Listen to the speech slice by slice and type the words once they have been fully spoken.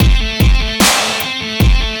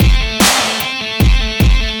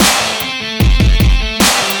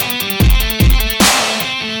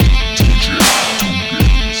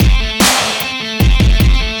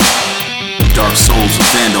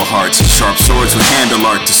Androids with handle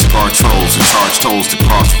art to scar trolls and charge tolls to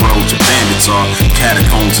crossroads where bandits are.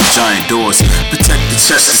 Catacombs and giant doors protect the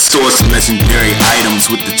chest and stores of legendary items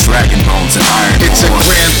with the dragon bones and iron ore. It's a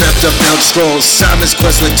grand theft of Elder Scrolls, Simon's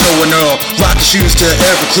Quest with Toe and Earl, rocket shoes to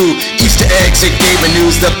every clue, Easter eggs and gaming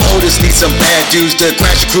news. The POTUS need some bad dudes to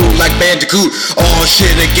crash a crew like Bandicoot. All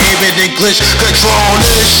shit a gaming English, control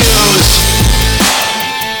issues.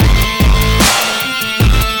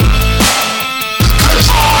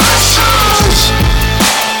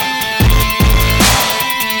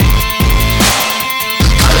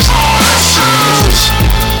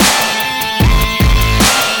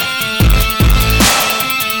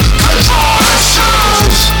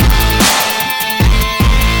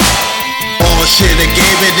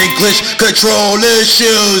 English control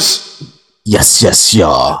issues. Yes,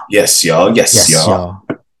 y'all. Yes, y'all.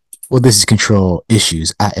 Well, this is Control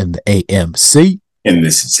Issues. I am the AMC. And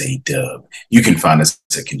this is A-Dub. You can find us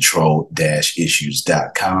at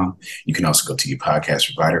control-issues.com. You can also go to your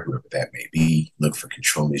podcast provider, whoever that may be. Look for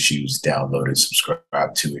Control Issues, download it,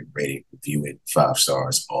 subscribe to it, rate it, review it, 5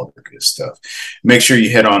 stars, all the good stuff. Make sure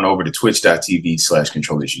you head on over to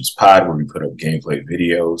twitch.tv/controlissuespod, where we put up gameplay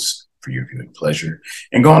videos for your viewing pleasure.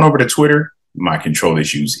 And going over to Twitter, my Control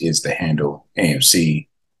Issues is the handle, AMC.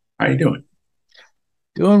 How you doing?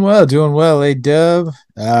 Doing well, A-Dub.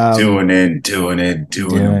 Doing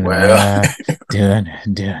well.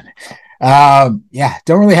 Yeah,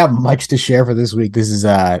 don't really have much to share for this week. This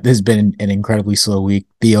has been an incredibly slow week.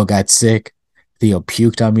 Theo got sick. Theo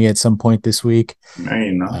puked on me at some point this week. Just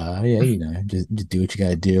do what you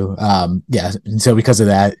gotta do. And so because of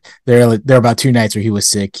that, there are about 2 nights where he was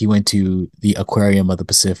sick. He went to the Aquarium of the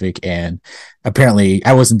Pacific, and apparently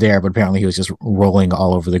I wasn't there, but apparently he was just rolling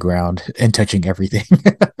all over the ground and touching everything.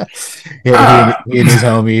 He and his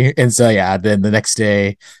homie. And so then the next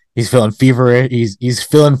day he's feeling feverish. He's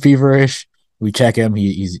feeling feverish. We check him.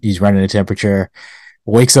 He's running a temperature.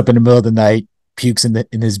 Wakes up in the middle of the night, pukes in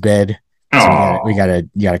his bed. So we gotta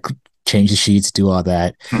change the sheets, do all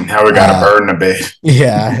that. Now we gotta burn the bed.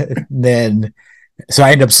 Yeah. Then, so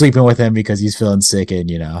I end up sleeping with him because he's feeling sick and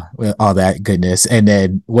all that goodness. And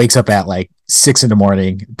then wakes up at like 6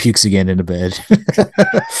 a.m, pukes again in the bed.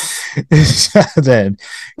 Then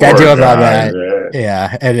gotta deal with all that.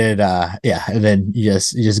 Yeah. And then you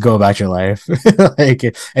just go about your life.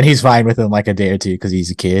 And he's fine within like a day or two because he's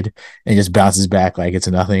a kid and just bounces back like it's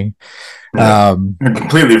nothing. I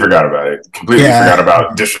completely forgot about it. Forgot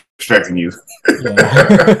about disrespecting you.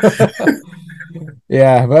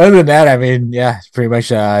 Yeah, but other than that, I mean, pretty much.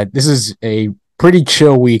 This is a pretty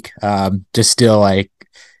chill week. Just still like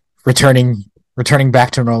returning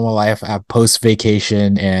back to normal life post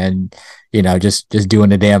vacation, and just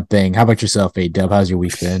doing the damn thing. How about yourself, A-Dub? How's your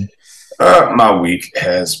week been? My week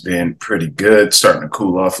has been pretty good. Starting to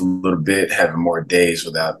cool off a little bit, having more days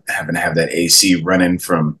without having to have that AC running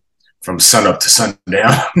from sun up to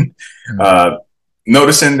sundown.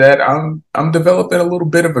 Noticing that I'm developing a little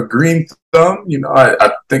bit of a green thumb.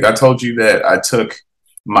 I think I told you that I took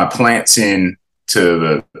my plants in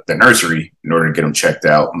to the nursery in order to get them checked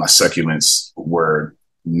out. My succulents were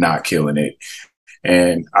not killing it.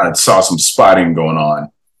 And I saw some spotting going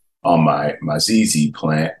on my ZZ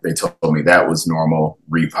plant. They told me that was normal,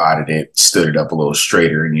 repotted it, stood it up a little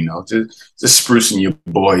straighter, and just sprucing your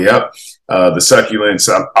boy up. The succulents,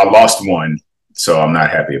 I lost one, so I'm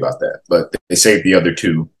not happy about that. But they saved the other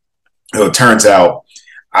 2. It turns out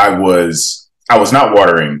I was not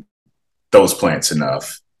watering those plants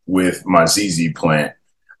enough. With my ZZ plant,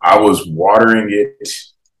 I was watering it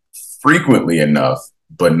frequently enough,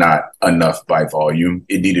 but not enough by volume.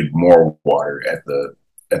 It needed more water at the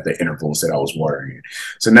intervals that I was watering it.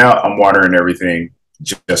 So now I'm watering everything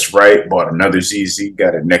just right. Bought another ZZ,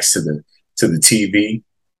 got it next to the TV.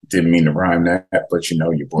 Didn't mean to rhyme that, but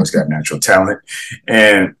your boy's got natural talent.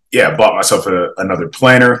 And bought myself another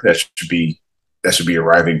planter that should be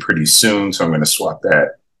arriving pretty soon. So I'm going to swap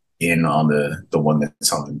that in on the one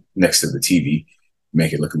that's on next to the TV,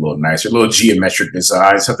 make it look a little nicer, a little geometric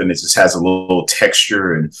design, something that just has a little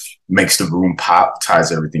texture and makes the room pop,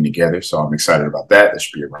 ties everything together. So I'm excited about that. That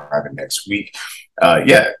should be arriving next week.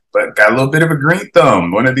 But got a little bit of a green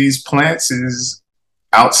thumb. One of these plants is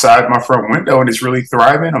outside my front window and it's really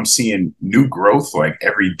thriving. I'm seeing new growth like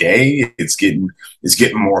every day. It's getting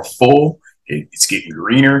more full. It's getting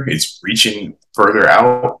greener. It's reaching further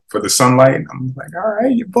out for the sunlight. And I'm like, all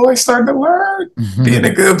right, your boy's starting to learn, being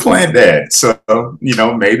a good plant dad. So,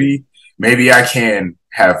 maybe I can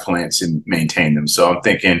have plants and maintain them. So I'm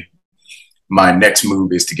thinking my next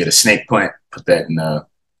move is to get a snake plant, put that in the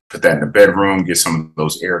bedroom, get some of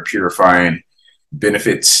those air purifying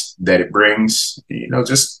benefits that it brings,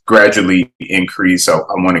 just gradually increase. I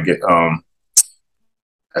want to get,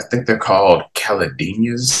 I think they're called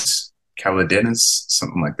caladinas,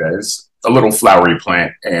 something like that. It's a little flowery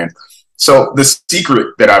plant. And so the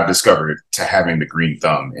secret that I've discovered to having the green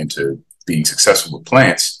thumb and to being successful with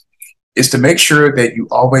plants is to make sure that you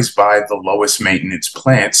always buy the lowest maintenance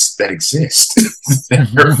plants that exist.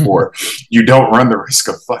 Therefore, you don't run the risk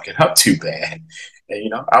of fucking up too bad.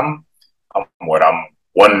 And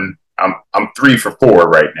I'm 3 for 4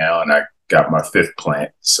 right now, and I got my 5th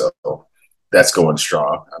plant, so that's going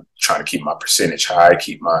strong. I'm trying to keep my percentage high,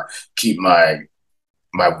 keep my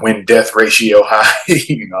win-death ratio high.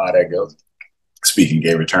 You know how that goes. Speaking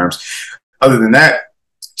gamer terms. Other than that,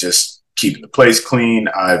 just keeping the place clean.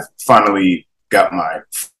 I've finally got my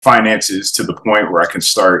finances to the point where I can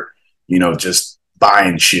start, just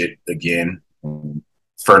buying shit again,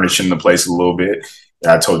 furnishing the place a little bit.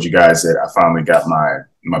 I told you guys that I finally got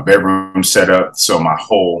my bedroom set up, so my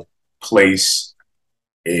whole place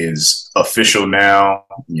is official now.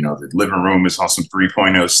 The living room is on some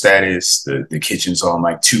 3.0 status. The kitchen's on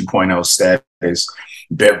like 2.0 status.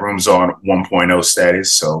 Bedroom's on 1.0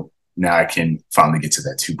 status. So now I can finally get to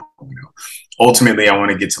that 2.0. Ultimately, I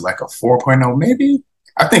want to get to like a 4.0, maybe.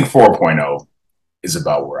 I think 4.0 is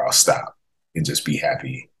about where I'll stop and just be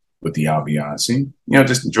happy with the ambiance and,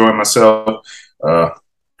 just enjoy myself. A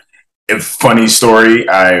funny story,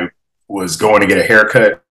 I was going to get a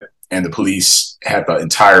haircut and the police had the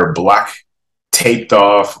entire block taped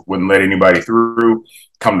off, wouldn't let anybody through.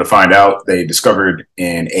 Come to find out, they discovered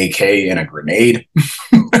an AK and a grenade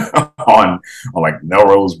on like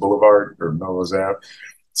Melrose Boulevard or Melrose Ave.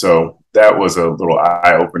 So that was a little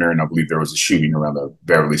eye opener, and I believe there was a shooting around the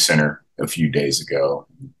Beverly Center a few days ago.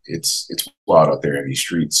 It's wild out there in these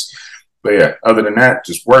streets. But yeah, other than that,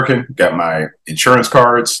 just working. Got my insurance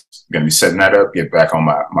cards. Gonna be setting that up. Get back on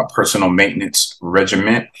my personal maintenance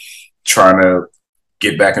regiment. Trying to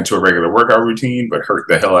get back into a regular workout routine, but hurt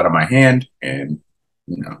the hell out of my hand, and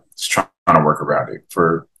just trying to work around it.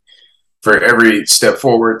 For every step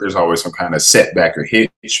forward, there's always some kind of setback or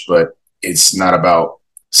hitch, but it's not about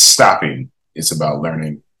stopping. It's about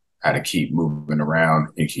learning how to keep moving around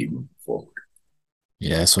and keep moving forward.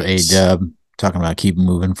 Yeah, so A-Dub talking about keep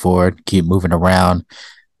moving forward, keep moving around.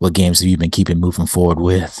 What games have you been keeping moving forward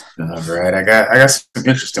with? All right, I got some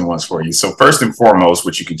interesting ones for you. So first and foremost,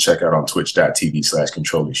 what you can check out on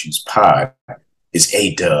twitch.tv/controlissuespod is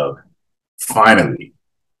A-Dub finally,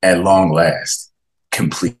 at long last,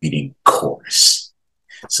 completing Chorus.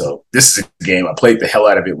 So this is a game, I played the hell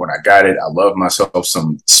out of it when I got it. I love myself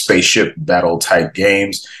some spaceship battle type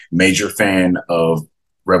games. Major fan of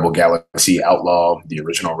Rebel Galaxy Outlaw, the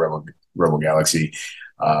original Rebel Galaxy.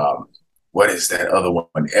 What is that other one?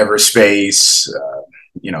 Everspace.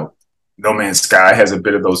 No Man's Sky has a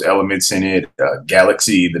bit of those elements in it.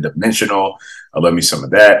 Galaxy, the Dimensional. I love me some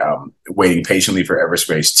of that. I'm waiting patiently for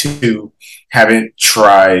Everspace 2. Haven't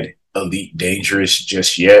tried Elite Dangerous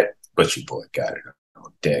just yet, but your boy got it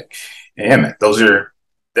on deck. And yeah, man,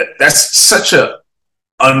 that's such a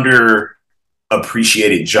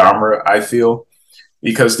underappreciated genre, I feel,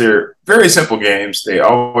 because they're very simple games. They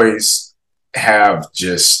always have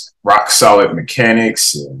just rock solid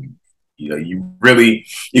mechanics, and if you really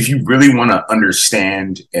want to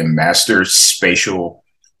understand and master spatial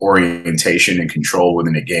orientation and control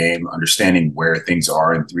within a game, understanding where things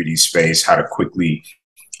are in 3D space, how to quickly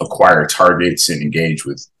acquire targets and engage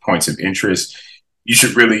with points of interest, you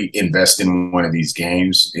should really invest in one of these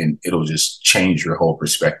games, and it'll just change your whole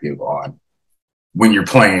perspective on when you're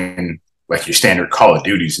playing like your standard Call of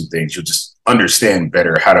Duties and things. You'll just understand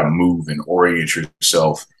better how to move and orient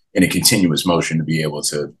yourself in a continuous motion to be able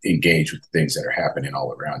to engage with the things that are happening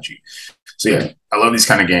all around you. So yeah, I love these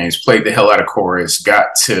kind of games. Played the hell out of Chorus,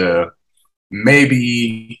 got to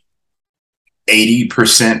maybe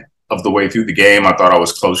 80% of the way through the game. I thought I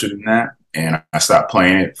was closer than that, and I stopped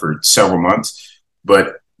playing it for several months.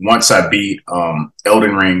 But once I beat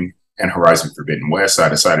Elden Ring and Horizon Forbidden West, I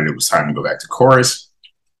decided it was time to go back to Chorus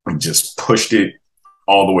and just pushed it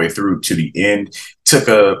all the way through to the end. Took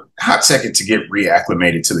a hot second to get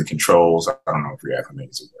reacclimated to the controls. I don't know if reacclimated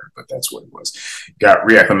is a word, but that's what it was. Got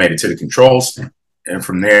reacclimated to the controls, and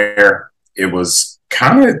from there, it was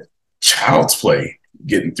kind of child's play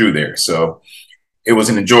getting through there. So it was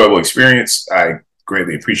an enjoyable experience. I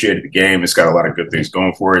greatly appreciated the game. It's got a lot of good things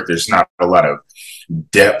going for it. There's not a lot of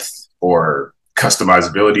depth or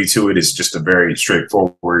customizability to it. It's just a very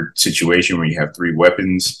straightforward situation where you have 3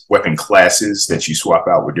 weapon classes that you swap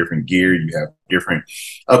out with different gear. You have different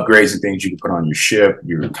upgrades and things you can put on your ship.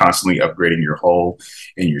 You're constantly upgrading your hull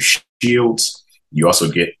and your shields. You also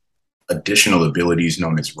get additional abilities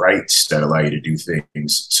known as rights that allow you to do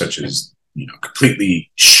things such as,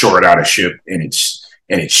 completely short out a ship and its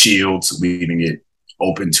shields, leaving it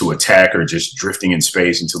open to attack, or just drifting in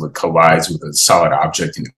space until it collides with a solid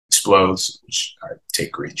object and explodes, which I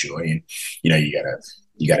take great joy in.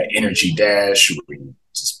 You got an energy dash where you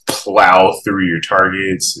just plow through your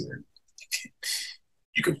targets. And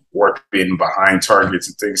you could warp in behind targets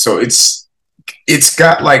and things. So it's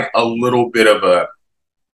got like a little bit of a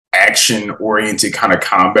action oriented kind of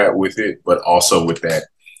combat with it, but also with that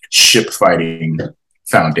ship fighting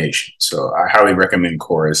foundation. So I highly recommend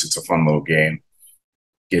Chorus. It's a fun little game.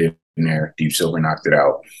 Get it in there. Deep Silver knocked it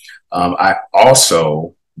out. I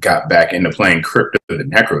also got back into playing Crypto the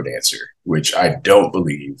Necrodancer, which I don't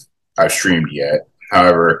believe I've streamed yet.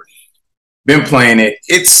 However, been playing it.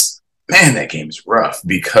 That game is rough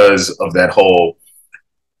because of that whole,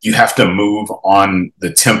 you have to move on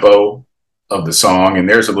the tempo of the song, and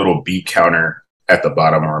there's a little beat counter at the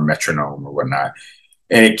bottom, or a metronome or whatnot,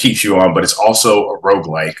 and it keeps you on, but it's also a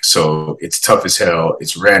roguelike, so it's tough as hell,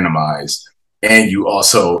 it's randomized, and you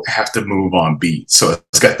also have to move on beat. So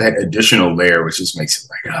it's got that additional layer, which just makes it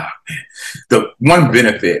like, man. The one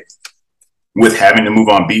benefit with having to move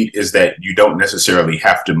on beat is that you don't necessarily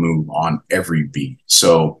have to move on every beat.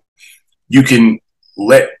 So you can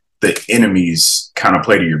let the enemies kind of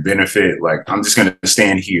play to your benefit. Like, I'm just going to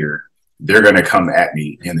stand here. They're going to come at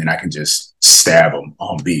me, and then I can just stab them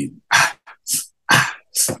on beat.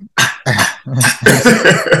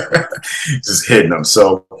 Just hitting them.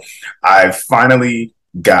 So I finally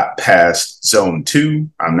got past zone 2.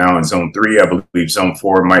 I'm now in zone 3. I believe zone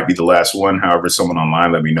 4 might be the last one. However, someone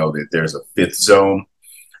online let me know that there's a 5th zone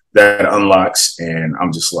that unlocks, and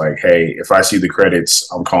I'm just like, hey, if I see the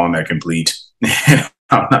credits, I'm calling that complete.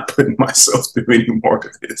 I'm not putting myself through any more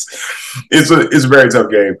of this. It's a very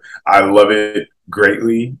tough game. I love it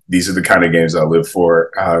greatly. These are the kind of games I live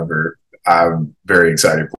for. However, I'm very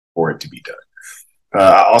excited for it to be done.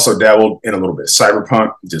 I also dabbled in a little bit of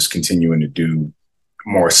Cyberpunk, just continuing to do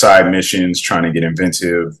more side missions, trying to get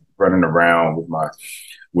inventive, running around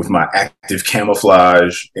with my active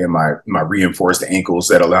camouflage and my reinforced ankles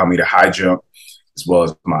that allow me to high jump, as well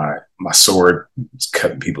as my sword, just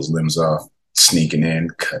cutting people's limbs off, sneaking in,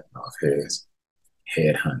 cutting off heads,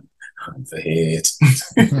 head hunt for heads,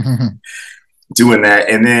 doing that.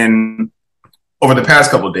 And then over the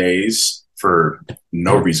past couple of days, for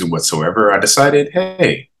no reason whatsoever, I decided,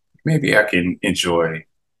 hey, maybe I can enjoy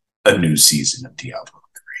a new season of Diablo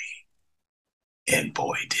 3. And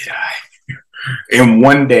boy, did I. In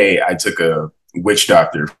one day, I took a witch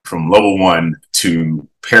doctor from level 1 to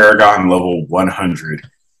Paragon level 100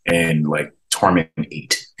 and like Torment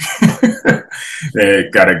 8.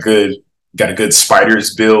 Got a good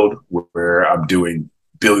spiders build where I'm doing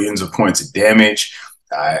billions of points of damage.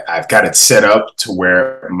 I've got it set up to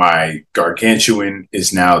where my gargantuan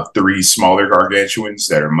is now 3 smaller gargantuans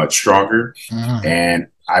that are much stronger. And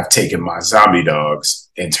I've taken my zombie dogs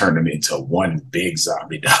and turned them into one big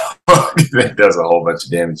zombie dog that does a whole bunch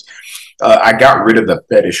of damage. I got rid of the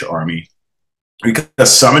fetish army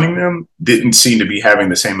because summoning them didn't seem to be having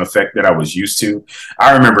the same effect that I was used to.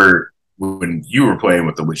 I remember when you were playing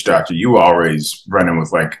with the witch doctor, you were always running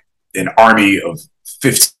with like an army of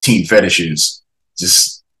 15 fetishes,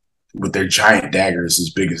 just with their giant daggers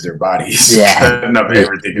as big as their bodies. Yeah. Cutting up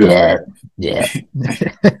everything. Yeah.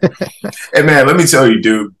 And man, let me tell you,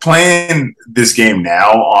 dude, playing this game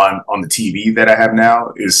now on the TV that I have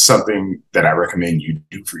now is something that I recommend you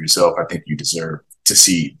do for yourself. I think you deserve to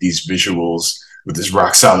see these visuals with this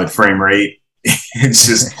rock solid frame rate. It's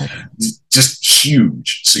just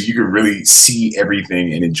huge. So you can really see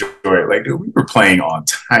everything and enjoy it. Like, dude, we were playing on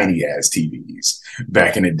tiny ass TVs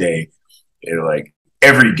back in the day. And like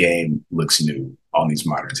every game looks new on these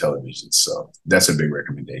modern televisions. So that's a big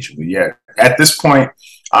recommendation. But yeah, at this point,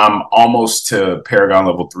 I'm almost to Paragon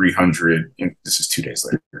level 300. And this is 2 days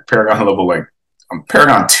later. Paragon level, I'm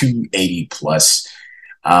Paragon 280 plus.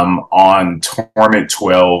 I'm on Torment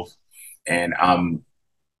 12, and I'm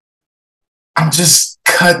just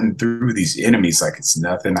cutting through these enemies like it's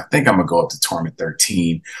nothing. I think I'm gonna go up to Torment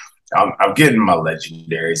 13. I'm getting my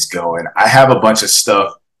legendaries going. I have a bunch of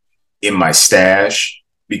stuff in my stash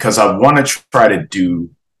because I want to try to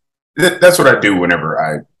do. That's what I do whenever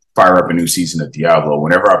I fire up a new season of Diablo.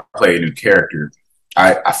 Whenever I play a new character,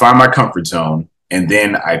 I find my comfort zone, and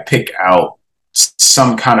then I pick out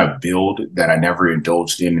some kind of build that I never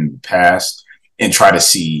indulged in the past and try to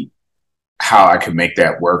see how I can make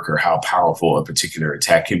that work or how powerful a particular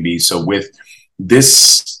attack can be. So with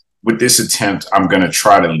this attempt, I'm going to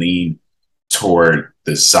try to lean toward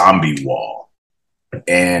the zombie wall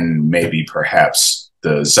and maybe perhaps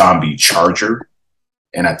the zombie charger,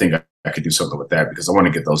 and I think I could do something with that because I want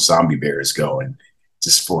to get those zombie bears going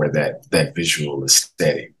just for that visual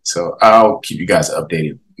aesthetic. So I'll keep you guys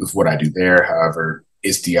updated with what I do there. However,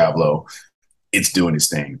 it's Diablo. It's doing its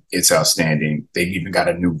thing. It's outstanding. They even got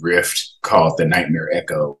a new rift called the Nightmare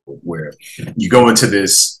Echo, where you go into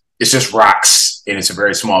this, it's just rocks, and it's a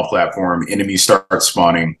very small platform. Enemies start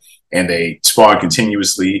spawning, and they spawn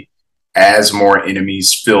continuously. As more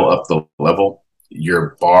enemies fill up the level,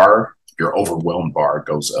 your overwhelmed bar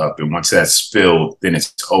goes up. And once that's filled, then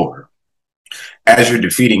it's over. As you're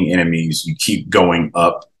defeating enemies, you keep going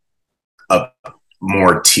up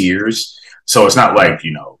more tiers. So it's not like,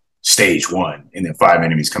 stage 1 and then 5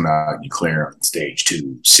 enemies come out and you clear on stage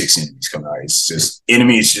 2, 6 enemies come out. It's just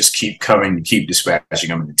enemies just keep coming, you keep dispatching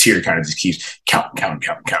them, and the tier kind of just keeps counting.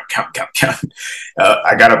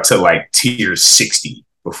 I got up to like tier 60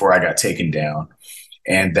 before I got taken down,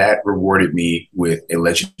 and that rewarded me with a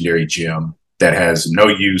legendary gem that has no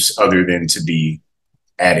use other than to be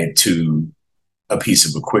added to a piece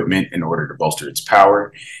of equipment in order to bolster its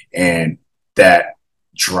power, and that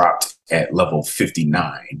dropped at level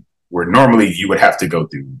 59, where normally you would have to go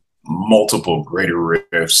through multiple greater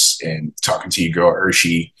rifts and talking to your girl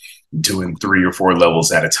Urshi, doing 3 or 4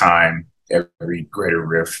 levels at a time, every greater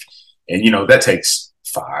rift. And, that takes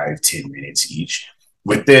 5-10 minutes each.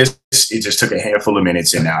 With this, it just took a handful of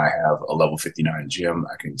minutes, and now I have a level 59 gem.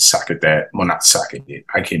 I can socket that. Well, not socket it.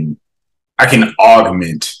 I can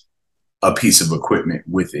augment a piece of equipment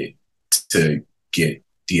with it to get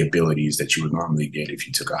the abilities that you would normally get if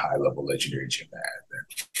you took a high level legendary gem to add there.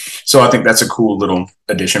 So I think that's a cool little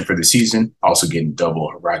addition for the season. Also getting double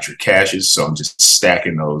Horadric caches, so I'm just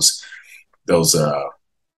stacking those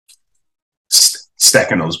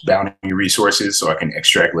bounty resources so I can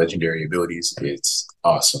extract legendary abilities. It's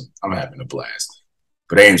awesome. I'm having a blast.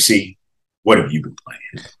 But AMC, what have you been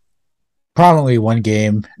playing? Probably one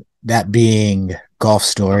game, that being Golf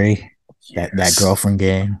Story, that girlfriend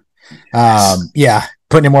game. Yeah,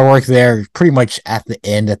 putting in more work there. Pretty much at the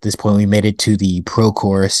end at this point, we made it to the pro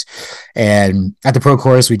course, and at the pro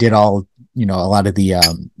course, we did all a lot of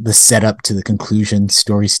the setup to the conclusion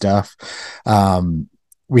story stuff.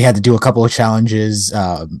 We had to do a couple of challenges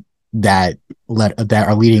that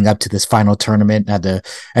are leading up to this final tournament. I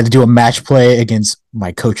had to do a match play against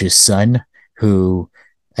my coach's son, who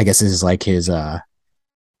I guess is like his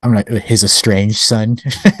estranged son.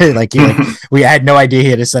 We had no idea he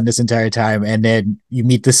had a son this entire time. And then you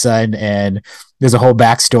meet the son, and there's a whole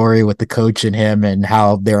backstory with the coach and him and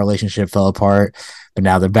how their relationship fell apart. But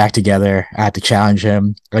now they're back together. I had to challenge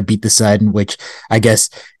him. I beat the son, which I guess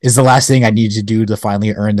is the last thing I needed to do to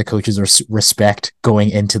finally earn the coach's respect going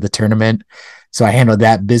into the tournament. So I handled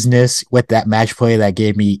that business with that match play that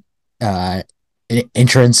gave me an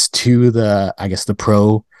entrance to the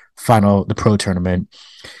pro tournament.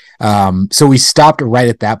 So we stopped right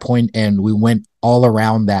at that point, and we went all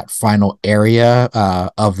around that final area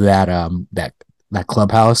of that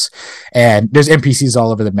clubhouse, and there's NPCs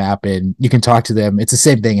all over the map, and you can talk to them. It's the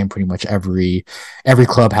same thing in pretty much every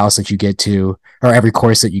clubhouse that you get to, or every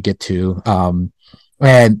course that you get to.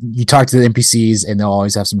 And you talk to the NPCs, and they'll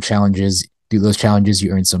always have some challenges. Do those challenges,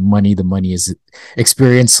 you earn some money. The money is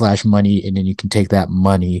experience / money, and then you can take that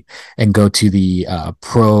money and go to the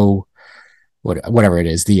pro, whatever it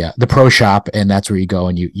is, the pro shop, and that's where you go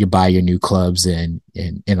and you buy your new clubs and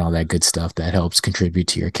all that good stuff that helps contribute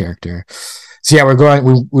to your character. So yeah,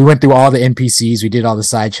 we went through all the NPCs, we did all the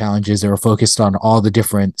side challenges that were focused on all the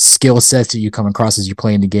different skill sets that you come across as you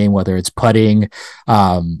play in the game, whether it's putting,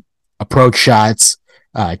 approach shots,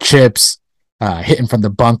 chips, hitting from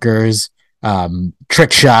the bunkers,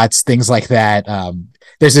 trick shots, things like that.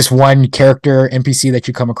 There's this one character NPC that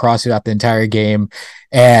you come across throughout the entire game,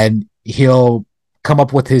 and he'll come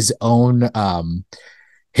up with his own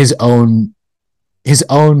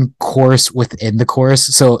course within the course.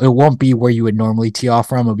 So it won't be where you would normally tee off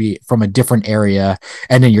from. It'll be from a different area,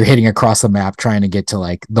 and then you're hitting across the map trying to get to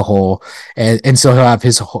like the hole. And so he'll have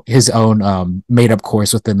his own made up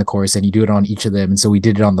course within the course, and you do it on each of them. And so we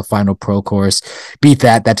did it on the final pro course, beat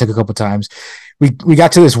that took a couple times. We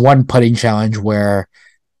got to this one putting challenge where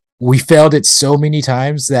we failed it so many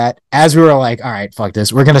times that as we were like, all right, fuck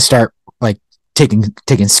this, we're going to start like taking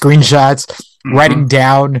screenshots, writing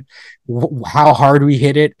down how hard we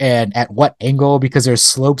hit it and at what angle, because there's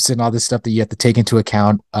slopes and all this stuff that you have to take into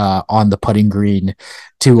account on the putting green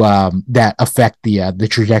to that affect the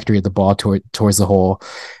trajectory of the ball towards the hole.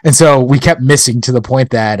 And so we kept missing to the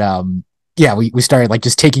point that we started like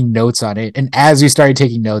just taking notes on it, and as we started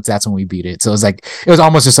taking notes, that's when we beat it. So it was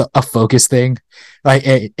almost just a focus thing. Like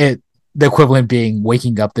it the equivalent being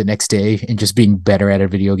waking up the next day and just being better at a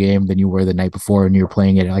video game than you were the night before when you were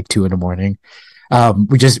playing it at like 2 a.m.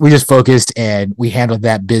 We just focused and we handled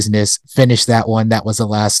that business, finished that one. That was the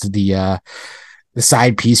last of the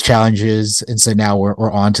side piece challenges, and so now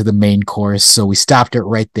we're on to the main course. So we stopped it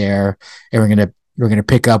right there, and we're gonna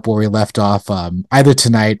pick up where we left off, either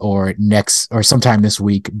tonight or next or sometime this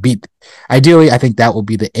week. Ideally, I think that will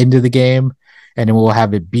be the end of the game, and then we'll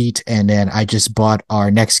have it beat. And then I just bought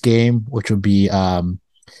our next game, which will be a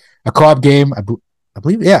co-op game. I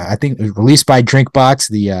believe, yeah, I think it was released by Drinkbox,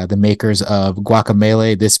 the makers of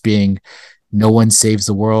Guacamelee. This being No One Saves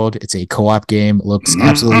the World. It's a co-op game. It looks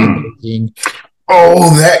absolutely amazing.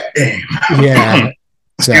 Oh, that game. Yeah.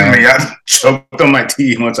 So, excuse me, I choked on my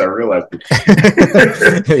tea once I realized it.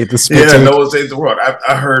 Yeah, No One Saves the World.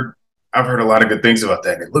 I've heard a lot of good things about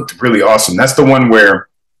that. It looked really awesome. That's the one where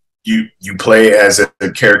you play as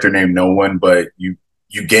a character named No One, but you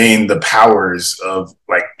gain the powers of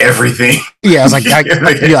like everything. Yeah, it's like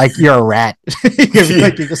you're a rat.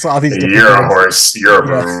 Like you just saw these. You're a horse. You're a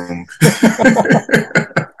broom.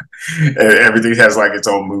 Everything has like its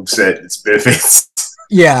own moveset, its benefits.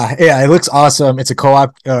 Yeah, it looks awesome. It's a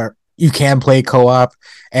co-op, or you can play co-op,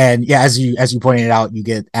 and yeah, as you pointed out, you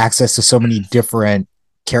get access to so many different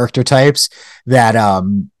character types that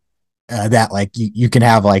that like you can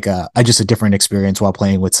have like just a different experience while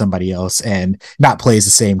playing with somebody else and not play as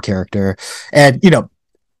the same character. And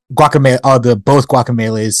Guacamelee, both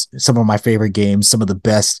Guacamelees, some of my favorite games, some of the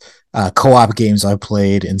best co-op games I've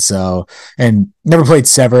played. And never played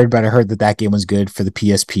Severed, but I heard that game was good for the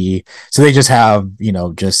PSP. So they just have,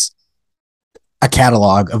 just a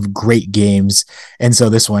catalog of great games. And so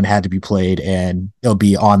this one had to be played, and it'll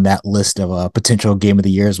be on that list of potential game of the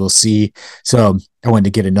years. We'll see. So I wanted to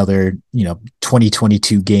get another,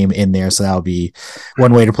 2022 game in there. So that'll be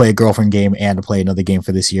one way to play a girlfriend game and to play another game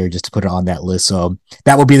for this year, just to put it on that list. So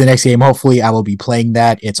that will be the next game. Hopefully I will be playing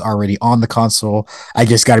that. It's already on the console. I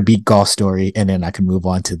just got to beat Golf Story, and then I can move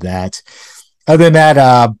on to that. Other than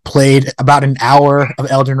that, played about an hour of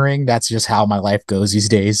Elden Ring. That's just how my life goes these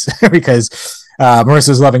days because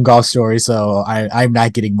Marissa's loving Golf Story, so I'm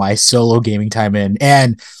not getting my solo gaming time in.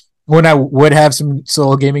 And when I would have some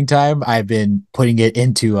solo gaming time, I've been putting it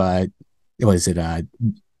into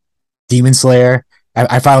Demon Slayer.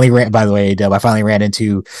 I finally ran. By the way, Dub, I finally ran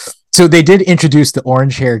into. So they did introduce the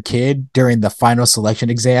orange-haired kid during the final selection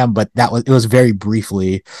exam, but it was very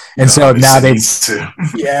briefly. And so now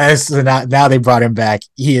now they brought him back.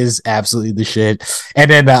 He is absolutely the shit. And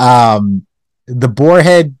then the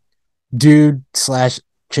boarhead dude /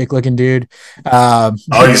 chick looking dude.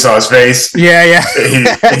 You saw his face. Yeah.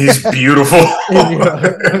 He's beautiful.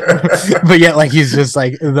 But yet, like, he's just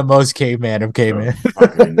like the most caveman of caveman.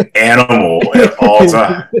 Animal at all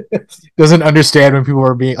times. Doesn't understand when people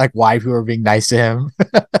are being like, why people are being nice to him.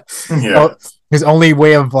 Yeah. His only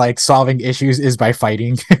way of like solving issues is by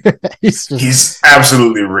fighting. He's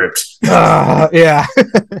absolutely ripped. Yeah.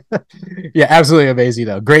 Yeah, absolutely amazing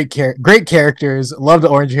though. Great characters. Loved the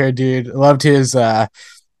orange hair dude. Loved his bitch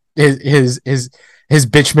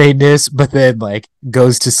madeness, but then like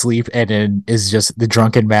goes to sleep and then is just the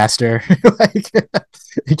drunken master. Like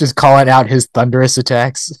he just calling out his thunderous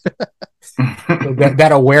attacks.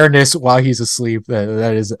 that awareness while he's asleep,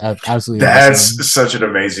 that is absolutely awesome. Such an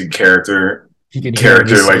amazing character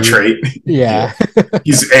like trait. Yeah.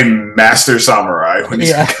 He's a master samurai when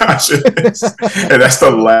he's unconscious. And that's the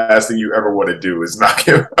last thing you ever want to do is knock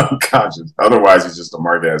him unconscious. Otherwise he's just a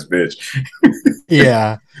marked ass bitch.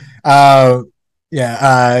 Yeah.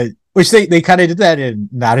 Which they kind of did that in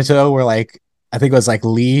Naruto, where like I think it was like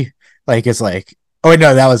Lee, like it's like, oh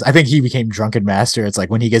no, I think he became drunken master. It's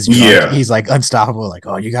like when he gets drunk, he's like unstoppable. Like,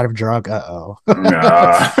 oh, you got him drunk.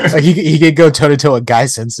 Nah. Like he could go toe to toe with Guy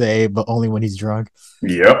Sensei, but only when he's drunk.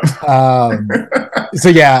 Yep.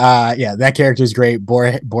 So that character is great.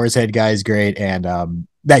 Boar's head guy is great, and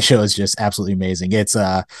that show is just absolutely amazing. It's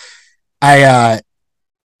a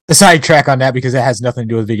sidetrack on that because it has nothing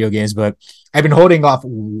to do with video games, but I've been holding off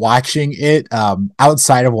watching it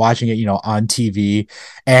outside of watching it, on TV.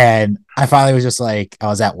 And I finally was just like, I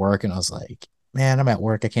was at work and I was like, man, I'm at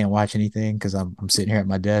work. I can't watch anything because I'm sitting here at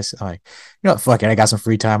my desk. I'm like, fuck it. I got some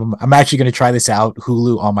free time. I'm actually going to try this out,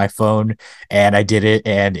 Hulu on my phone. And I did it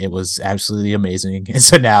and it was absolutely amazing. And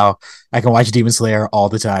so now I can watch Demon Slayer all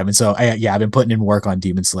the time. And so I've been putting in work on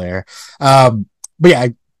Demon Slayer. But yeah,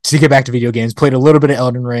 to get back to video games, played a little bit of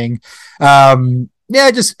Elden Ring.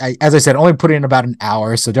 As I said, only put in about an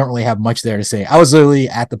hour, so don't really have much there to say. I was literally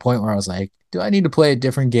at the point where I was like, do I need to play a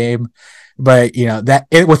different game? But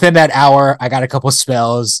within that hour, I got a couple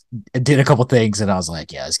spells, did a couple things, and I was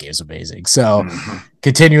like, yeah, this game's amazing. So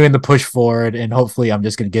continuing the push forward, and hopefully I'm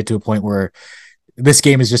just going to get to a point where this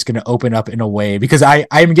game is just going to open up in a way, because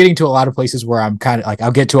I'm getting to a lot of places where I'm kind of like,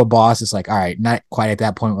 I'll get to a boss. It's like, all right, not quite at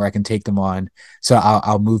that point where I can take them on. So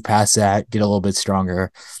I'll move past that, get a little bit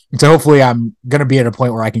stronger. And so hopefully I'm going to be at a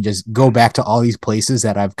point where I can just go back to all these places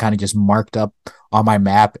that I've kind of just marked up on my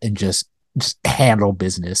map and just handle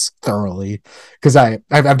business thoroughly. Cause I've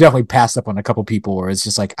definitely passed up on a couple people where it's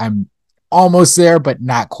just like, I'm almost there, but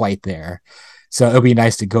not quite there. So it'll be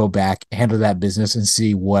nice to go back, handle that business, and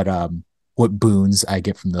see what boons I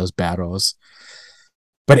get from those battles.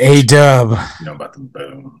 But A-Dub, you know about the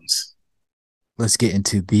boons. Let's get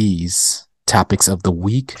into these topics of the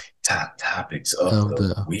week. Top topics of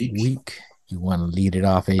the week. You want to lead it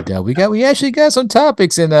off, A-Dub? We actually got some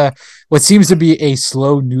topics in what seems to be a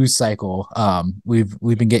slow news cycle.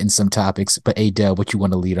 We've been getting some topics, but A-Dub, what you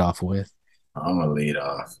want to lead off with? I'm gonna lead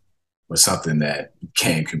off with something that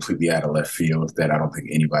came completely out of left field that I don't think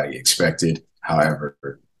anybody expected. However,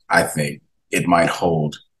 I think it might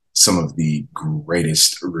hold some of the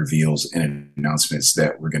greatest reveals and announcements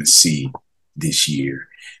that we're going to see this year.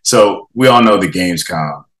 So we all know the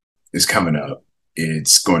Gamescom is coming up.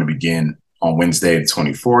 It's going to begin on Wednesday, the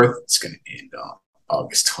 24th. It's going to end on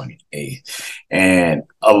August 28th. And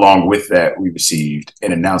along with that, we received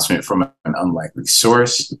an announcement from an unlikely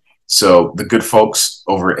source. So the good folks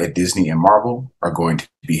over at Disney and Marvel are going to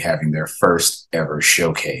be having their first ever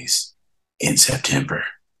showcase in September.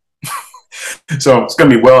 So it's going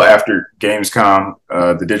to be well after Gamescom.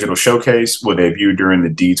 The digital showcase will debut during the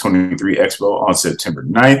D23 Expo on September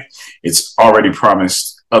 9th. It's already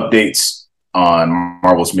promised updates on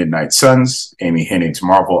Marvel's Midnight Suns, Amy Hennig's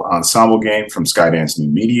Marvel Ensemble game from Skydance New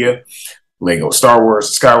Media, Lego Star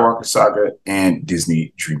Wars Skywalker Saga, and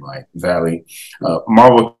Disney Dreamlight Valley.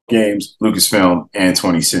 Marvel games, Lucasfilm, and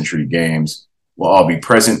 20th Century Games will all be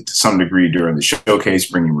present to some degree during the showcase,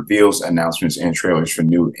 bringing reveals, announcements, and trailers for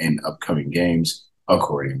new and upcoming games,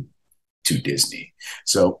 according to Disney.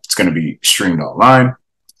 So it's going to be streamed online,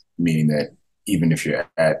 meaning that even if you're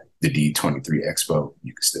at the D23 Expo,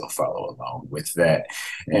 you can still follow along with that.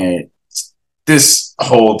 And this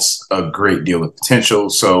holds a great deal of potential.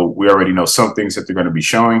 So we already know some things that they're going to be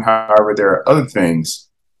showing. However, there are other things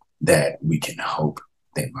that we can hope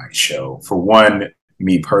they might show. For one,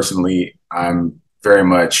 me personally, I'm very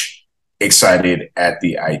much excited at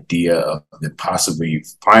the idea of them possibly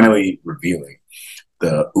finally revealing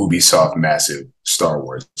the Ubisoft Massive Star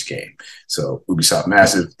Wars game. So Ubisoft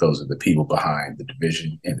Massive, those are the people behind The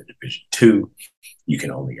Division and The Division 2. You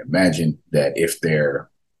can only imagine that if they're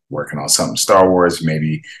working on something Star Wars,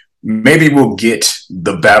 maybe we'll get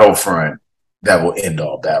the Battlefront that will end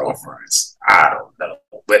all Battlefronts. I don't know.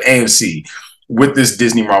 But AMC, with this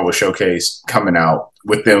Disney Marvel Showcase coming out,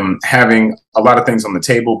 with them having a lot of things on the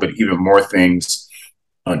table, but even more things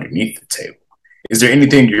underneath the table, is there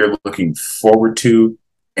anything you're looking forward to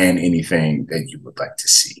and anything that you would like to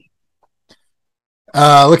see?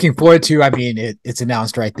 Looking forward to, I mean, it's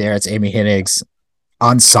announced right there. It's Amy Hennig's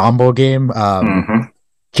Ensemble game.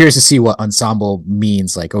 Curious to see what Ensemble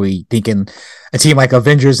means. Like, are we thinking a team like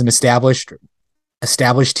Avengers, an established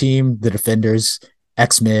team, the Defenders,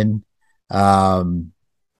 X-Men?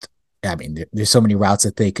 I mean, there's so many routes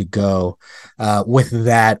that they could go with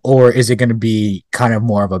that. Or is it going to be kind of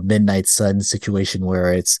more of a Midnight Sun situation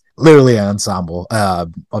where it's literally an ensemble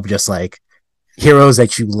of just like heroes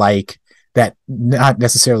that you like that not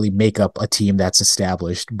necessarily make up a team that's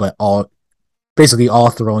established, but basically all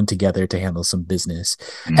thrown together to handle some business.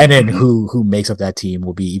 And then who makes up that team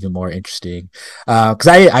will be even more interesting. Because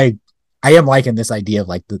I am liking this idea of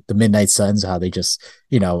like the Midnight Suns, how they just,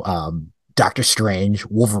 Doctor Strange,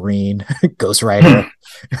 Wolverine, Ghost Rider,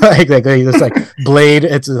 like it's like Blade.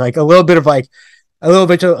 It's like a little bit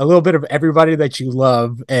of everybody that you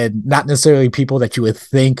love, and not necessarily people that you would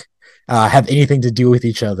think have anything to do with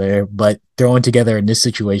each other, but thrown together in this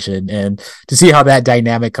situation, and to see how that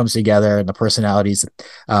dynamic comes together and the personalities,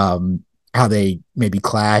 how they maybe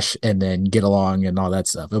clash and then get along and all that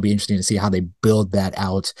stuff. It'll be interesting to see how they build that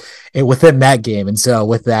out within that game. And so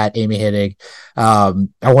with that, Amy Hennig,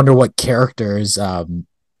 I wonder what characters,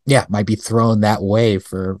 might be thrown that way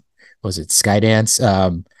for, was it Skydance?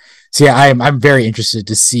 So yeah, I'm very interested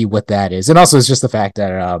to see what that is. And also it's just the fact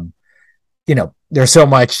that, there's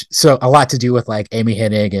so a lot to do with like Amy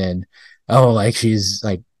Hennig and, she's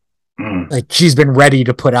like she's been ready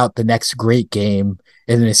to put out the next great game,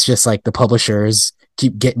 and it's just like the publishers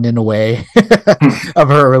keep getting in the way of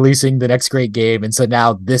her releasing the next great game. And so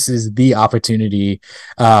now this is the opportunity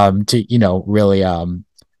to really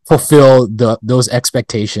fulfill those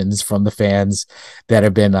expectations from the fans that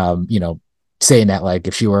have been saying that, like,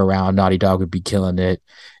 if she were around, Naughty Dog would be killing it.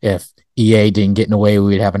 If EA didn't get in the way,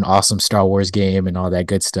 we'd have an awesome Star Wars game and all that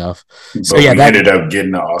good stuff. So yeah, that ended up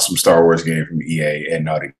getting an awesome Star Wars game from EA, and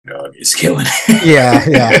Naughty Dog is killing it.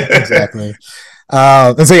 yeah, exactly.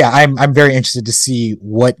 And so yeah, I'm very interested to see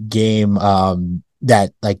what game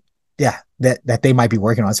that they might be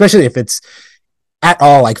working on, especially if it's at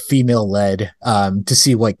all like female led, to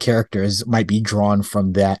see what characters might be drawn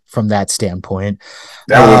from that standpoint.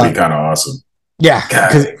 That would be kind of awesome. Yeah.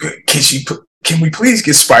 God, can we please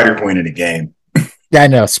get Spider-Gwen in the game? Yeah, I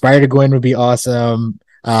know. Spider-Gwen would be awesome.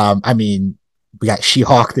 I mean, we got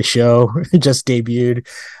She-Hulk, the show just debuted.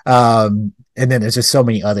 And then there's just so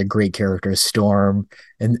many other great characters, Storm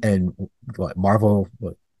and what Marvel,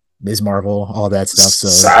 Ms. Marvel, all that stuff. So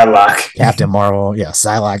Psylocke, Captain Marvel, yeah,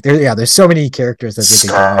 Psylocke. There's so many characters that they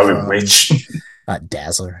Scarlet Witch,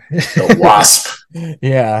 Dazzler, the Wasp,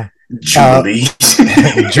 yeah, Jubilee,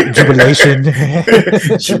 Jubilation,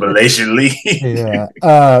 Jubilation Lee, yeah.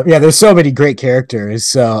 There's so many great characters.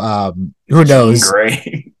 So who knows?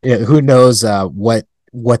 Yeah, who knows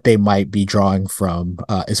what they might be drawing from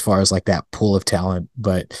as far as like that pool of talent.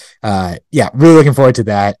 But yeah, really looking forward to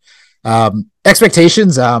that.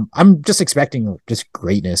 Expectations, I'm just expecting just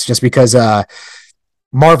greatness, just because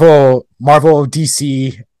Marvel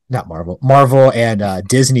and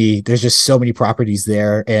Disney, there's just so many properties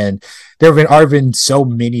there, and there have been so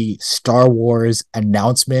many Star Wars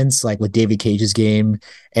announcements, like with David Cage's game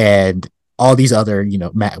and all these other,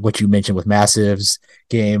 what you mentioned with Massive's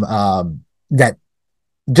game, that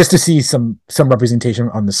just to see some representation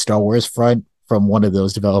on the Star Wars front from one of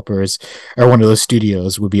those developers or one of those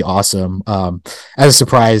studios would be awesome. As a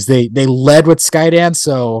surprise, they led with Skydance,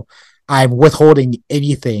 so I'm withholding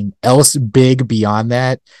anything else big beyond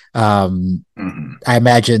that. I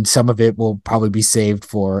imagine some of it will probably be saved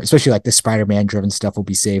for, especially like the Spider-Man driven stuff, will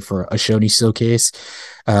be saved for a Sony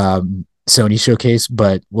showcase.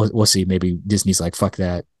 But we'll see. Maybe Disney's like, fuck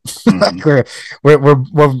that. We're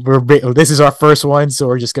this is our first one, so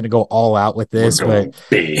we're just gonna go all out with this. But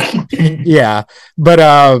yeah,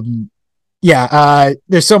 but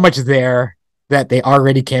there's so much there that they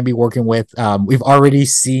already can be working with. We've already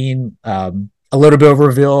seen a little bit of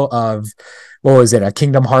reveal of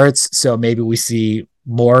Kingdom Hearts, so maybe we see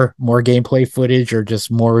more gameplay footage or just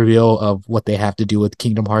more reveal of what they have to do with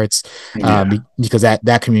Kingdom Hearts, because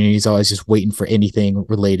that community is always just waiting for anything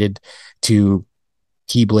related to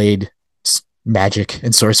Keyblade, magic,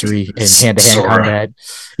 and sorcery and hand-to-hand combat.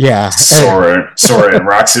 Yeah, Sora and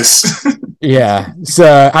Roxas. Yeah,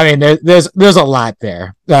 so I mean, there's a lot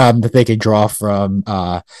there that they could draw from.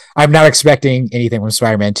 I'm not expecting anything from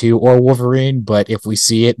Spider-Man 2 or Wolverine, but if we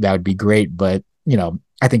see it, that would be great. But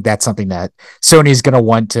I think that's something that Sony's gonna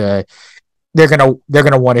want to. They're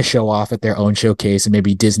gonna want to show off at their own showcase, and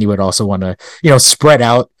maybe Disney would also want to spread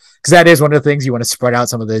out, because that is one of the things, you want to spread out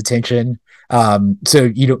some of the attention. So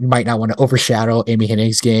you might not want to overshadow Amy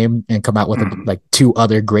Hennig's game and come out with like two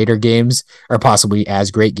other greater games, or possibly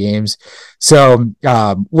as great games. So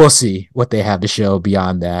we'll see what they have to show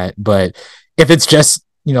beyond that. But if it's just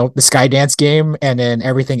the Skydance game and then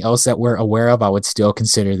everything else that we're aware of, I would still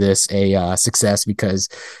consider this a success, because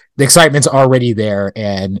the excitement's already there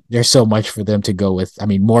and there's so much for them to go with. I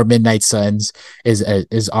mean, more Midnight Suns is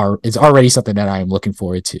already something that I am looking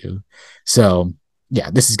forward to. So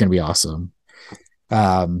yeah, this is going to be awesome.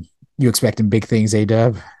 You expecting big things,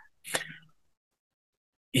 A-Dub?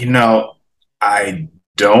 I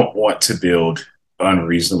don't want to build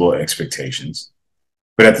unreasonable expectations,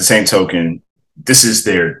 but at the same token, this is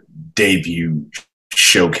their debut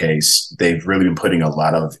showcase. They've really been putting a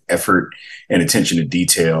lot of effort and attention to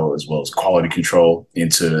detail, as well as quality control,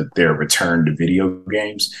 into their return to video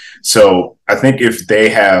games. So I think if they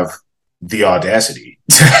have the audacity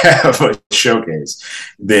to have a showcase,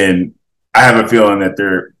 then I have a feeling that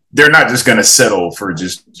they're not just going to settle for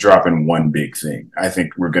just dropping one big thing. I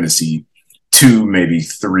think we're going to see 2, maybe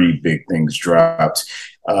 3 big things dropped.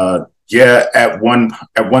 At one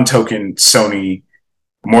token, Sony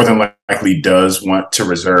more than likely does want to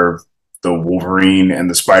reserve the Wolverine and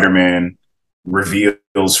the Spider-Man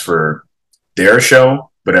reveals for their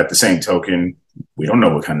show, but at the same token, we don't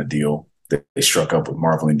know what kind of deal that they struck up with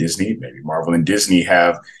Marvel and Disney. Maybe Marvel and Disney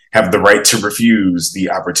have the right to refuse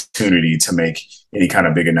the opportunity to make any kind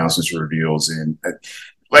of big announcements or reveals. And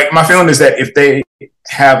like, my feeling is that if they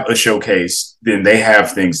have a showcase, then they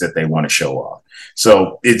have things that they want to show off.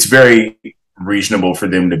 So it's very reasonable for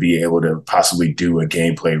them to be able to possibly do a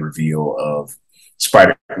gameplay reveal of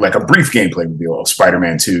like a brief gameplay reveal of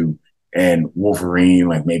Spider-Man 2 and Wolverine,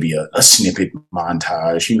 like maybe a snippet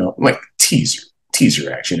montage, you know, like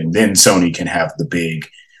teaser action. And then Sony can have the big,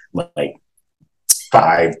 like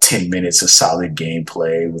 5-10 minutes of solid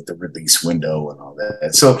gameplay with the release window and all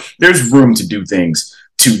that. So there's room to do things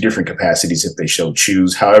to different capacities if they so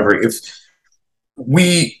choose. However, if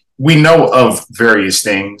we know of various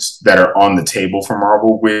things that are on the table for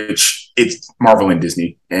Marvel, which it's Marvel and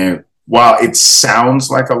Disney. And while it sounds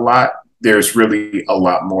like a lot, there's really a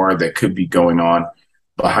lot more that could be going on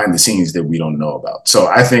behind the scenes that we don't know about. So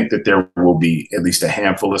I think that there will be at least a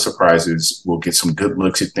handful of surprises. We'll get some good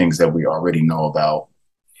looks at things that we already know about.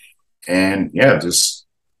 And yeah, just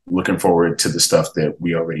looking forward to the stuff that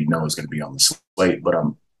we already know is going to be on the slate, but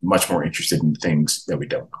I'm much more interested in things that we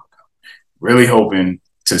don't know about. Really hoping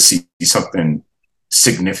to see something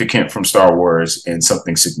significant from Star Wars and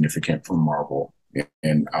something significant from Marvel.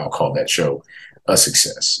 And I'll call that show a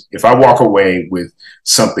success. If I walk away with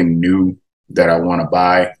something new that I want to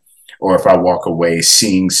buy, or if I walk away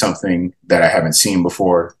seeing something that I haven't seen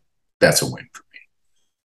before, that's a win for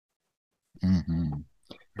me. Mm-hmm.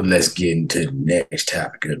 But let's get into the next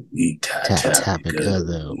topic of the week. Topic of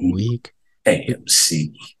the week.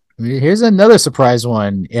 AMC. Here's another surprise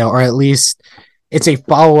one, you know, or at least it's a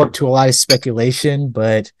follow-up to a lot of speculation,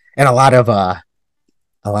 and a lot of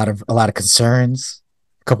concerns,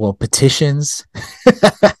 a couple of petitions.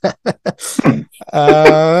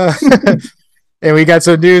 And we got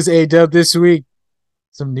some news, A-Dub, this week.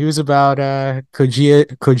 Some news about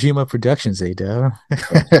Kojima Productions, A-Dub.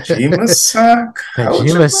 Kojima-san?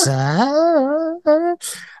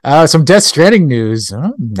 Some Death Stranding news.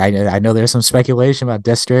 I know there's some speculation about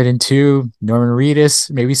Death Stranding 2. Norman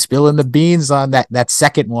Reedus maybe spilling the beans on that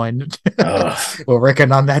second one. We're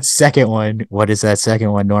working on that second one. What is that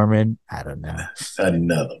second one, Norman? I don't know.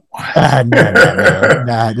 Another one.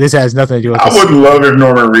 No. This has nothing to do with I would love if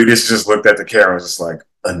Norman Reedus just looked at the camera and was just like,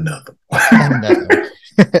 another one.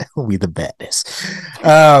 We the baddest. With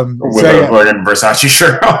a fucking Versace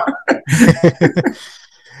shirt on.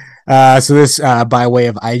 So this, by way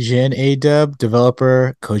of IGN, A-Dub,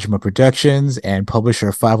 developer Kojima Productions and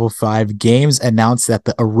publisher 505 Games announced that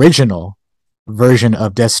the original version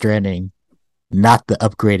of Death Stranding, not the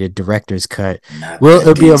upgraded director's cut,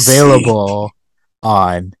 will be available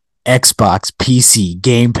on Xbox, PC,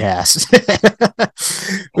 Game Pass.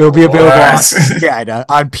 It'll be available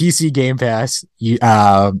on PC Game Pass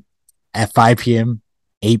at 5 p.m.,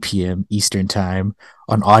 8 p.m. Eastern Time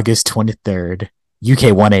on August 23rd.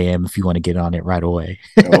 UK 1 a.m. if you want to get on it right away.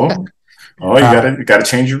 You gotta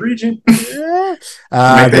change your region. Make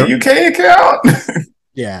that UK account.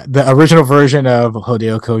 Yeah, the original version of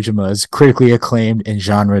Hideo Kojima's critically acclaimed and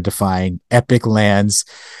genre-defying Epic lands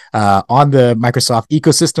on the Microsoft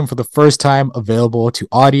ecosystem for the first time, available to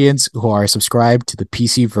audience who are subscribed to the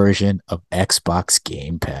PC version of Xbox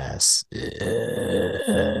Game Pass.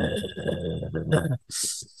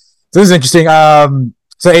 So this is interesting.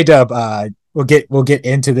 So A-Dub, we'll get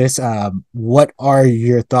into this. What are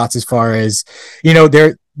your thoughts as far as, you know,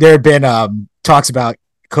 there have been talks about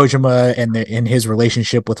Kojima and in his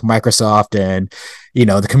relationship with Microsoft, and you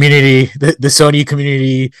know the community, the Sony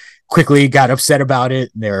community quickly got upset about it.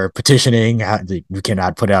 They're petitioning, we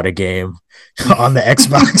cannot put out a game on the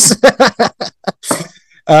Xbox.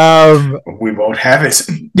 We won't have it.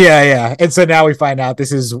 Yeah. And so now we find out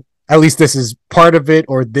this is part of it,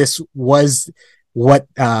 or this was what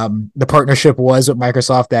the partnership was with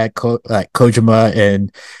Microsoft that Kojima,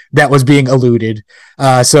 and that was being alluded.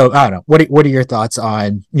 So I don't know. What are your thoughts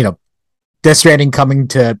on, you know, Death Stranding coming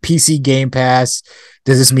to PC Game Pass?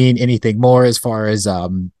 Does this mean anything more as far as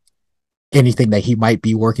anything that he might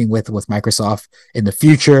be working with Microsoft in the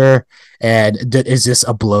future? And is this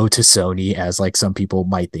a blow to Sony, as like some people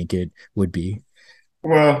might think it would be?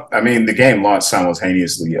 Well, I mean, the game launched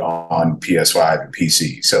simultaneously on PS5 and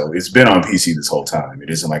PC, so it's been on PC this whole time. It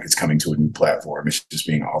isn't like it's coming to a new platform. It's just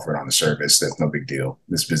being offered on the service. That's no big deal.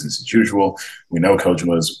 This business as usual. We know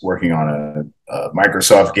Kojima is working on a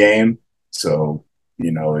Microsoft game, so,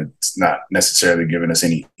 you know, it's not necessarily giving us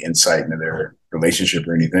any insight into their relationship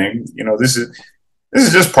or anything. You know, this is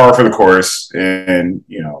just par for the course, and,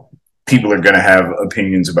 you know, people are going to have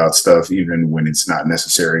opinions about stuff even when it's not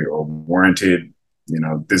necessary or warranted. You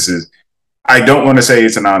know, I don't want to say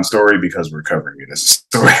it's a non-story because we're covering it as a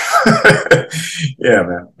story. Yeah,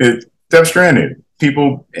 man. Death Stranding.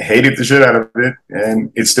 People hated the shit out of it, and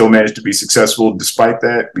it still managed to be successful despite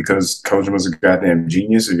that, because Kojima's a goddamn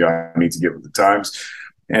genius, and y'all need to get with the times.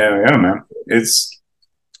 And yeah, man. It's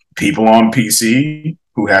people on PC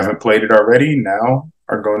who haven't played it already now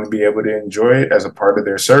are going to be able to enjoy it as a part of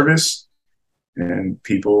their service. And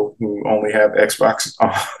people who only have Xbox,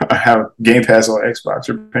 have Game Pass on Xbox,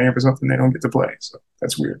 are paying for something they don't get to play. So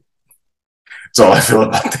that's weird. That's all I feel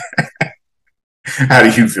about that. How do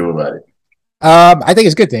you feel about it? I think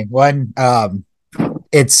it's a good thing. One,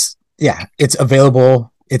 it's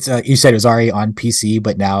available. It's you said it was already on PC,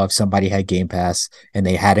 but now if somebody had Game Pass and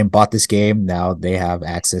they hadn't bought this game, now they have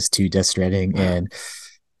access to Death Stranding, and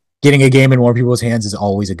getting a game in more people's hands is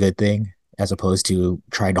always a good thing, as opposed to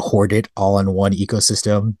trying to hoard it all in one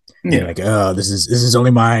ecosystem. Yeah. Like, oh, this is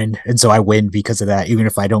only mine, and so I win because of that, even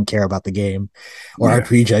if I don't care about the game or I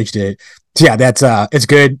prejudged it. So yeah, that's it's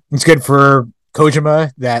good. It's good for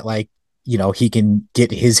Kojima that, like, you know, he can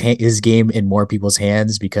get his game in more people's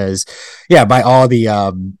hands, because by all the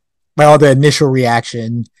initial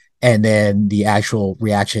reaction and then the actual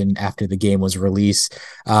reaction after the game was released,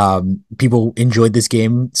 people enjoyed this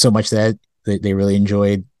game so much that they really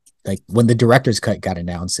enjoyed, like, when the director's cut got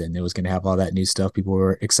announced and it was going to have all that new stuff. People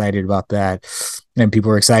were excited about that, and people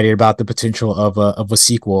were excited about the potential of a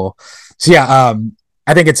sequel. So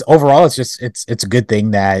I think it's overall, it's a good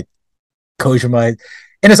thing that Kojima.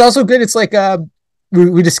 And it's also good. It's like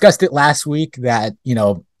we discussed it last week that, you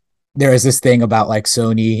know, there is this thing about, like,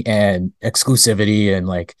 Sony and exclusivity, and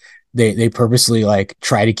like they purposely, like,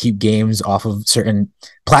 try to keep games off of certain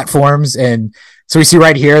platforms. And so we see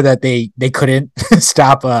right here that they couldn't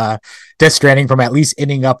stop Death Stranding from at least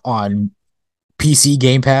ending up on PC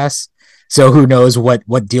Game Pass. So who knows what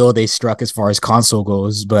deal they struck as far as console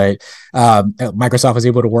goes, but Microsoft was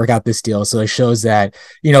able to work out this deal. So it shows that,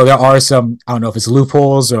 you know, there are some, I don't know if it's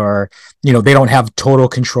loopholes or, you know, they don't have total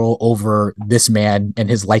control over this man and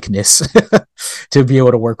his likeness to be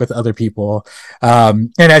able to work with other people.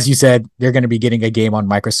 And as you said, they're going to be getting a game on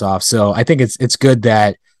Microsoft. So I think it's good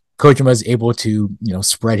that Kojima is able to, you know,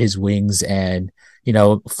 spread his wings and, you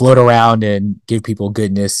know, float around and give people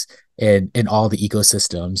goodness in all the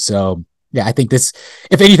ecosystems. So yeah, I think this,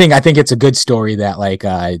 if anything, I think it's a good story that, like,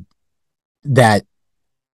 that,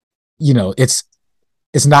 you know, it's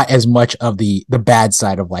not as much of the bad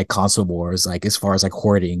side of, like, console wars, like, as far as, like,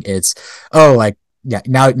 hoarding. It's, oh, like, yeah,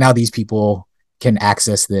 now these people can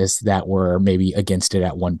access this that were maybe against it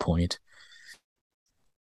at one point.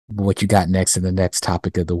 What you got next in the next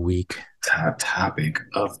topic of the week? Topic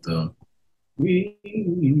of the week.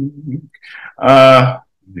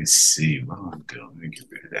 Let's see what I'm doing. Let me get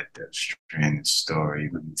rid of that Death Stranding story.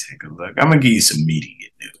 Let me take a look. I'm gonna give you some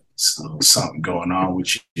immediate news. A little something going on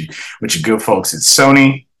with your good folks at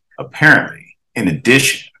Sony. Apparently, in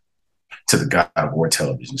addition to the God of War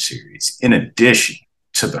television series, in addition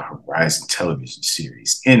to the Horizon television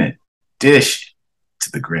series, in addition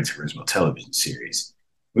to the Gran Turismo television series,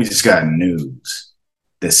 we just got news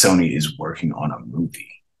that Sony is working on a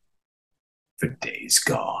movie for Days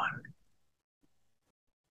Gone.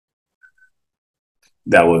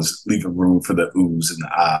 That was leaving room for the oohs and the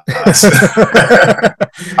ahs.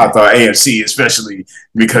 I thought AMC, especially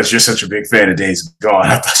because you're such a big fan of Days Gone,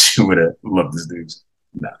 I thought you would have loved this news.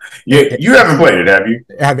 No, you haven't played it, have you?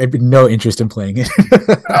 I have no interest in playing it.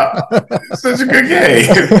 It's such a good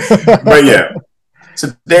game. But yeah, so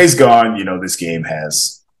Days Gone, you know, this game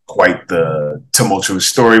has quite the tumultuous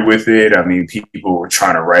story with it. I mean, people were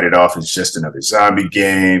trying to write it off as just another zombie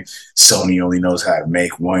game. Sony only knows how to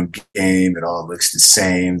make one game. It all looks the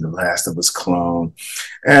same. The Last of Us clone.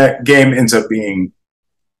 Game ends up being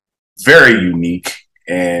very unique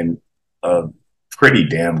and a pretty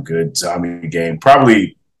damn good zombie game.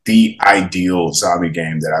 Probably the ideal zombie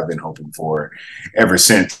game that I've been hoping for ever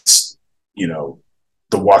since, you know,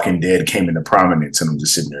 The Walking Dead came into prominence. And I'm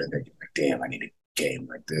just sitting there thinking, like, damn, I need a game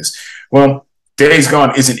like this. Well, Days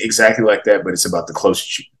Gone isn't exactly like that, but it's about the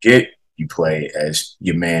closest you get. You play as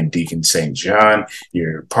your man Deacon St. John.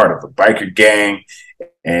 You're part of a biker gang,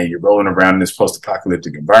 and you're rolling around in this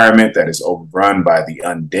post-apocalyptic environment that is overrun by the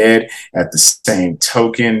undead. At the same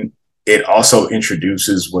token, it also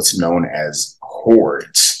introduces what's known as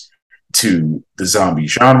hordes to the zombie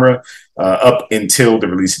genre. Up until the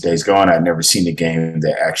release of Days Gone, I'd never seen a game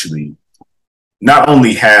that actually not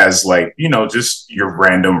only has, like, you know, just your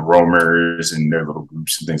random roamers and their little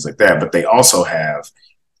groups and things like that, but they also have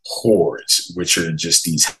hordes, which are just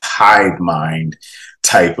these hive mind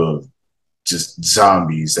type of just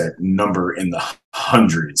zombies that number in the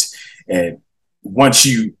hundreds. And once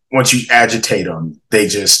you agitate them, they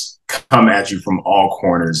just come at you from all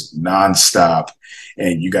corners nonstop.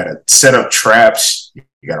 And you got to set up traps. You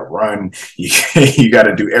got to run. You got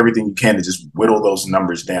to do everything you can to just whittle those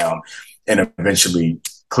numbers down and eventually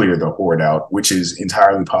clear the horde out, which is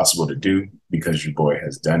entirely possible to do because your boy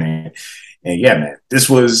has done it. And yeah, man, this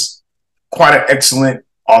was quite an excellent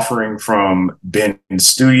offering from Bend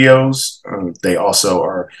Studios. They also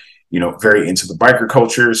are, very into the biker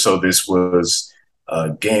culture. So this was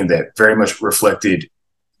a game that very much reflected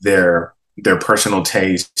their personal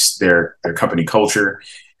tastes, their company culture,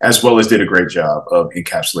 as well as did a great job of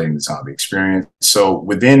encapsulating the zombie experience. So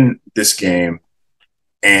within this game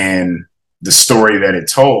and the story that it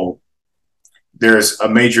told, there's a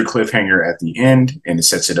major cliffhanger at the end, and it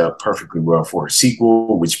sets it up perfectly well for a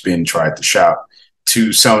sequel, which Ben tried to shop to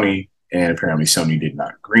Sony, and apparently Sony did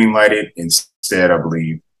not greenlight it. Instead, I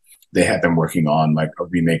believe they had them working on like a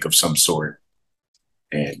remake of some sort,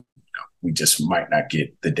 and we just might not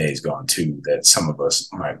get the Days Gone 2 that some of us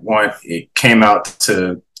might want. It came out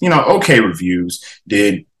to, okay reviews,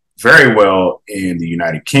 did very well in the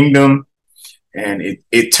United Kingdom, and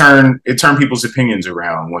it turned people's opinions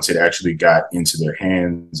around once it actually got into their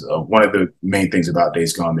hands. One of the main things about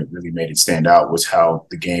Days Gone that really made it stand out was how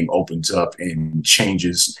the game opens up and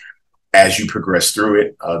changes as you progress through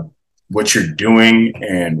it. What you're doing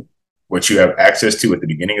and what you have access to at the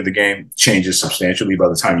beginning of the game changes substantially by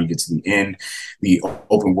the time you get to the end. The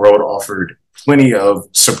open world offered plenty of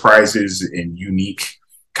surprises and unique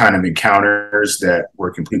kind of encounters that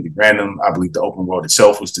were completely random. I believe the open world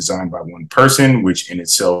itself was designed by one person, which in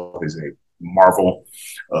itself is a marvel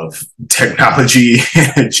of technology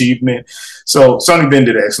and achievement. So Sony Ben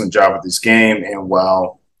did an excellent job with this game. And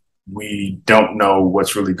while we don't know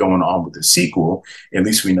what's really going on with the sequel, at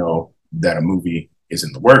least we know that a movie is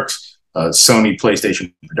in the works. Sony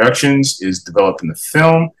PlayStation Productions is developing the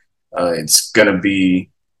film. It's going to be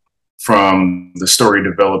from the story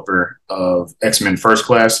developer of X-Men First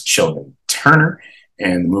Class, Sheldon Turner,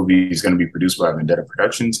 and the movie is going to be produced by Vendetta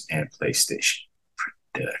Productions and PlayStation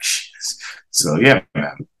Productions. So yeah,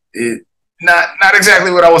 man, not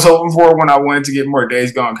exactly what I was hoping for when I wanted to get more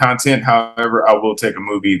Days Gone content. However, I will take a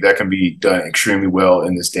movie that can be done extremely well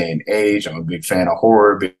in this day and age. I'm a big fan of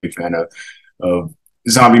horror, big fan of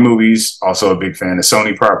zombie movies, also a big fan of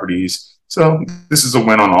Sony properties. So this is a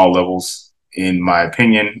win on all levels, in my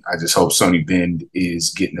opinion. I just hope Sony Bend is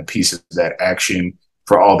getting a piece of that action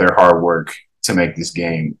for all their hard work to make this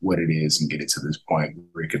game what it is and get it to this point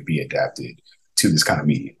where it could be adapted to this kind of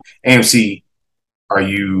media. AMC, are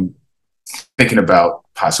you thinking about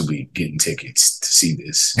possibly getting tickets to see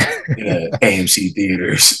this in AMC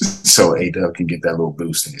theaters so A-Dub can get that little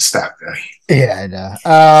boost in his stock value? Yeah,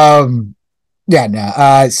 no. Yeah,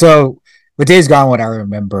 no. So with Days Gone, what I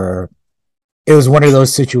remember, it was one of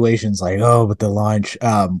those situations like, with the launch,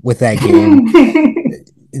 with that game,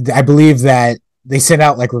 I believe that they sent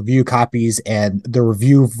out like review copies, and the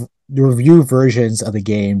review versions of the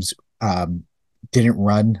games didn't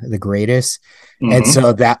run the greatest. Mm-hmm. And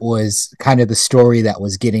so that was kind of the story that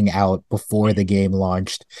was getting out before the game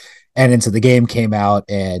launched. And then so the game came out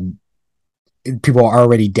and people are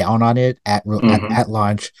already down on it at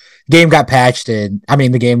launch. Game got patched, and I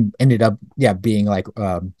mean the game ended up being like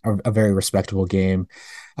a very respectable game.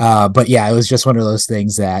 But yeah, it was just one of those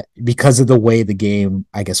things that because of the way the game,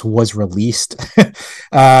 I guess, was released,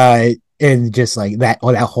 and just like that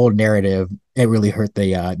whole narrative, it really hurt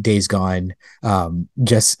the Days Gone.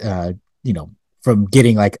 From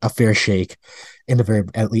getting like a fair shake in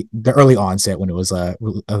the early onset when it was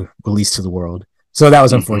released to the world. So that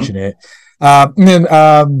was unfortunate. Then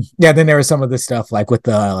there was some of the stuff like with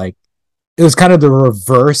the it was kind of the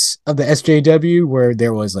reverse of the SJW where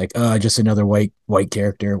there was like just another white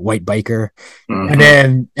character, white biker,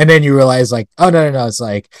 and then you realize like, oh no, it's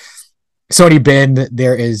like Sony Bend.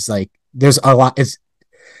 There's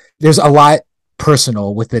a lot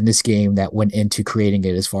personal within this game that went into creating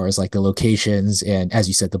it, as far as like the locations and, as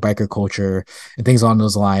you said, the biker culture and things along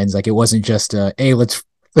those lines. Like it wasn't just hey, let's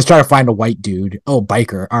try to find a white dude. Oh,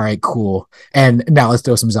 biker. All right, cool. And now let's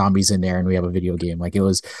throw some zombies in there and we have a video game. Like it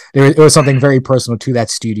was something very personal to that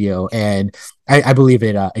studio. And I believe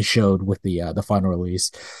it showed with the final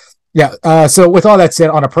release. Yeah. So with all that said,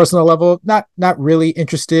 on a personal level, not really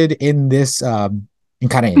interested in this, I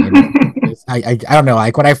don't know.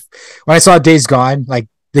 Like when I saw Days Gone, like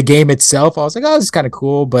the game itself, I was like, oh, this is kind of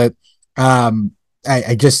cool. But,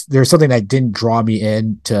 I just, there's something that didn't draw me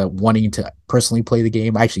in to wanting to personally play the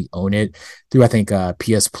game. I actually own it through, I think,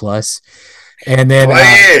 PS Plus. And then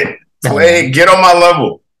play it, get on my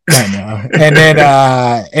level. I know. And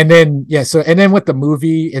then with the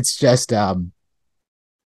movie, it's just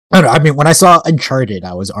I don't know. I mean, when I saw Uncharted,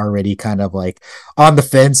 I was already kind of like on the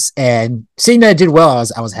fence, and seeing that it did well,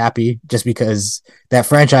 I was happy just because that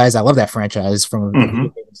franchise, I love that franchise from a video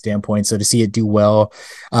game standpoint. So to see it do well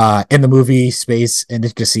in the movie space, and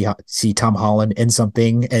to just see Tom Holland in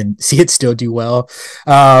something and see it still do well,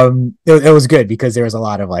 it was good because there was a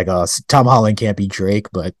lot of like, oh, Tom Holland can't be Drake,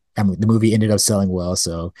 but I mean, the movie ended up selling well,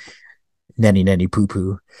 so nenny poo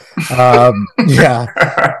poo. Yeah.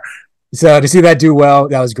 So to see that do well,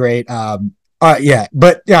 that was great. Yeah,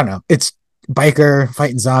 but I don't know. It's biker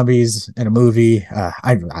fighting zombies in a movie.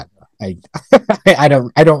 I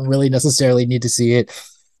don't really necessarily need to see it.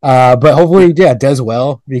 But hopefully, yeah, it does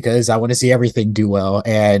well because I want to see everything do well,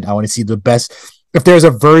 and I want to see the best. If there's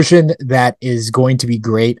a version that is going to be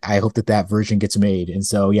great, I hope that version gets made. And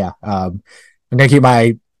so, yeah, I'm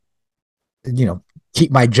gonna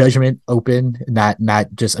keep my judgment open, not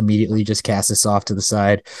just immediately just cast this off to the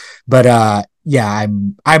side. But yeah,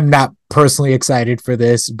 I'm not personally excited for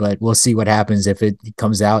this, but we'll see what happens. If it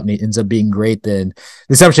comes out and it ends up being great, then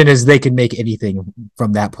the assumption is they can make anything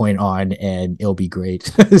from that point on and it'll be great.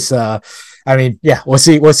 So I mean, yeah, we'll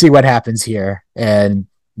see what happens here. And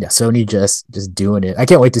yeah, Sony just doing it. I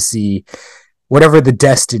can't wait to see whatever the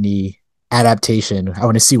Destiny adaptation. I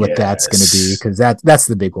want to see what that's going to be because that's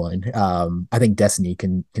the big one. I think Destiny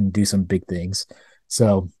can do some big things.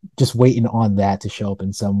 So just waiting on that to show up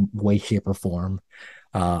in some way, shape, or form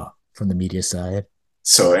from the media side.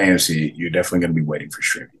 So AMC, you're definitely going to be waiting for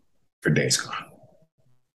streaming for Days Gone.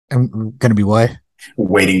 I'm going to be what?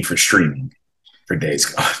 Waiting for streaming for Days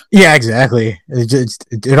Gone. Yeah, exactly.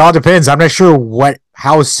 It all depends. I'm not sure what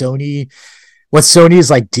Sony's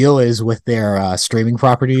like deal is with their streaming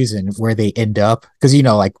properties and where they end up. Because,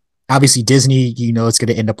 like obviously Disney, it's going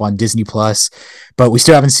to end up on Disney Plus, but we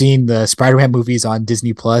still haven't seen the Spider-Man movies on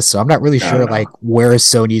Disney Plus. So I'm not really sure like where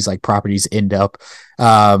Sony's like properties end up.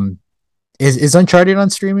 Is Uncharted on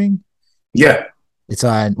streaming? Yeah. It's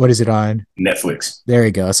on, what is it on? Netflix. There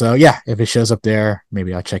you go. So yeah, if it shows up there,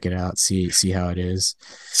 maybe I'll check it out, see how it is.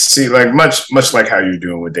 See, like much like how you're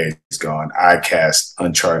doing with Days Gone, I cast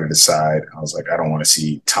Uncharted aside. I was like, I don't want to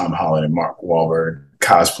see Tom Holland and Mark Wahlberg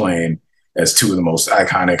cosplaying as two of the most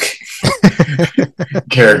iconic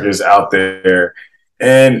characters out there.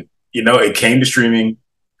 And, it came to streaming.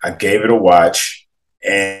 I gave it a watch.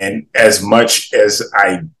 And as much as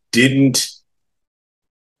I didn't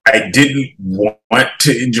want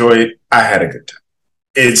to enjoy it, I had a good time.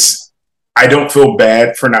 I don't feel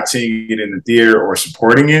bad for not seeing it in the theater or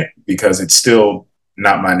supporting it because it's still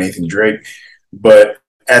not my Nathan Drake. But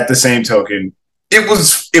at the same token,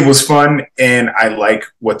 it was fun and I like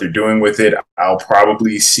what they're doing with it. I'll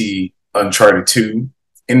probably see Uncharted 2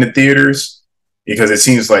 in the theaters because it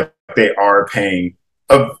seems like they are paying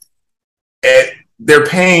they're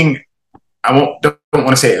paying, don't want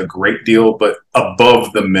to say a great deal, but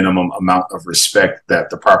above the minimum amount of respect that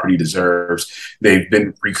the property deserves. They've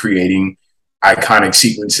been recreating iconic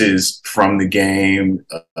sequences from the game.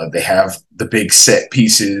 They have the big set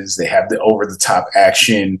pieces. They have the over-the-top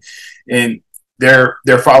action. And they're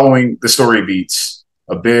following the story beats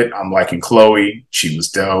a bit. I'm liking Chloe. She was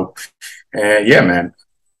dope. And yeah, man,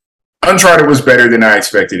 Uncharted was better than I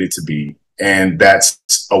expected it to be. And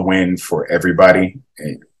that's a win for everybody.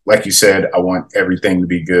 And like you said, I want everything to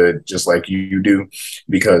be good, just like you do,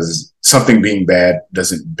 because something being bad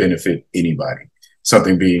doesn't benefit anybody.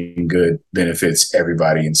 Something being good benefits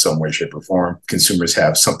everybody in some way, shape, or form. Consumers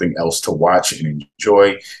have something else to watch and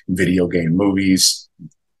enjoy. Video game movies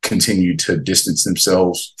continue to distance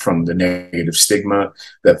themselves from the negative stigma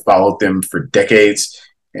that followed them for decades.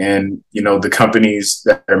 And, the companies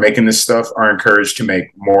that are making this stuff are encouraged to make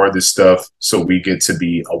more of this stuff so we get to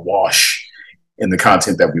be awash in the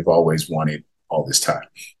content that we've always wanted all this time.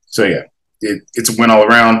 So, yeah, it's a win all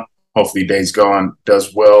around. Hopefully Days Gone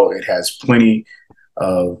does well. It has plenty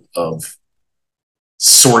of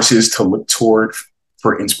sources to look toward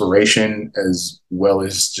for inspiration as well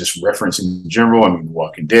as just reference in general. I mean, The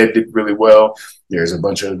Walking Dead did really well. There's a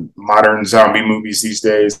bunch of modern zombie movies these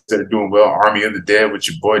days that are doing well. Army of the Dead with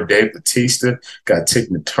your boy Dave Bautista. Got Tig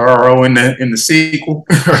Notaro in the sequel.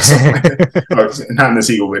 Or something like that. Or not in the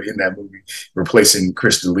sequel, but in that movie, replacing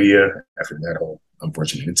Chris D'Elia after that whole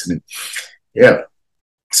unfortunate incident. Yeah.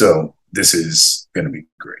 So this is going to be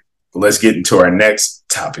great. But let's get into our next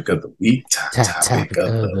topic of the week. Topic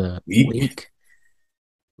of the week.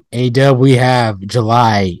 A-Dub, we have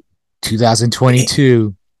July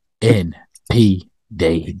 2022 NP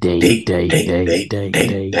Day.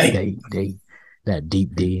 That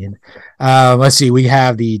deep D in. Let's see. We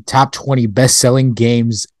have the top 20 best-selling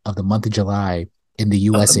games of the month of July in the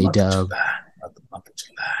USA Dub. Of the month of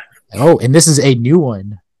July. Oh, and this is a new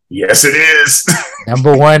one. Yes, it is.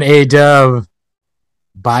 Number 1, A-Dub,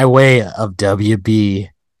 by way of WB,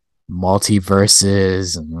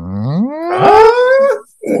 MultiVersus.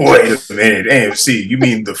 Wait a minute, AMC, you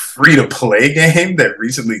mean the free-to-play game that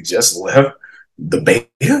recently just left the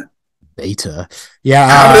beta? Beta. Yeah.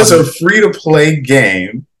 How does a free-to-play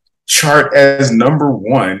game chart as number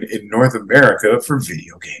 1 in North America for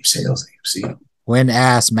video game sales, AMC? When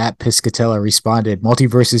asked, Matt Piscatella responded,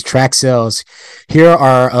 MultiVersus track sales here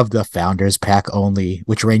are of the Founders Pack only,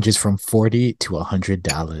 which ranges from $40 to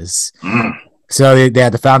 $100. So they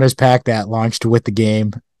had the Founders Pack that launched with the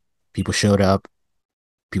game. People showed up.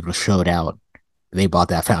 People showed out. They bought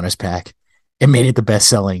that Founders Pack and made it the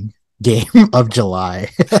best-selling game of July.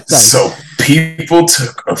 So people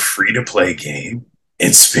took a free-to-play game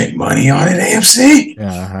and spent money on it, AMC?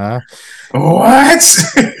 Uh-huh. What?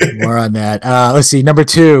 More on that. Let's see. Number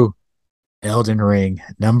 2, Elden Ring.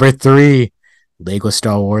 Number 3, Lego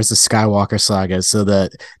Star Wars: The Skywalker Saga. So the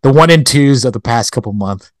 1 and 2s of the past couple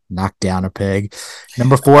months knocked down a peg.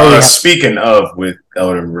 Number 4. Speaking of with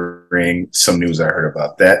Elden Ring, some news I heard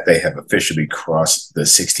about that. They have officially crossed the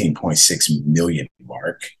 16.6 million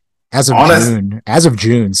mark. As of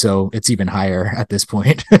June, so it's even higher at this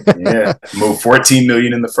point. Yeah, moved 14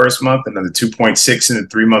 million in the first month, and then the 2.6 in the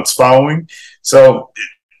 3 months following. So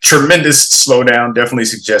tremendous slowdown. Definitely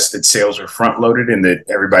suggests that sales are front loaded, and that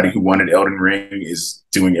everybody who wanted Elden Ring is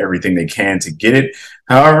doing everything they can to get it.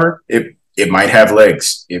 However, it might have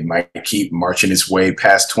legs. It might keep marching its way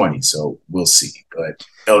past 20. So we'll see. But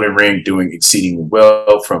Elden Ring doing exceedingly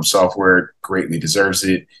well. From Software greatly deserves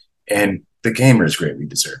it, and the gamers greatly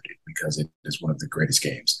deserved it because it is one of the greatest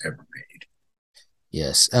games ever made.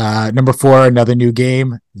 Yes. Number 4, another new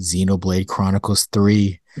game, Xenoblade Chronicles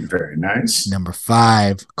 3. Very nice. Number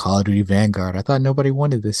 5, Call of Duty Vanguard. I thought nobody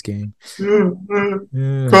wanted this game. Call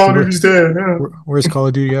of Duty's dead. Where's Call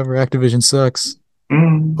of Duty ever? Activision sucks.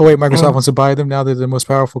 Oh, wait, Microsoft wants to buy them now. They're the most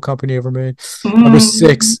powerful company ever made. Number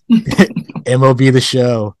 6, MLB The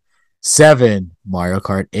Show. 7, Mario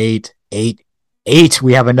Kart 8. 8,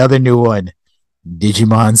 we have another new one.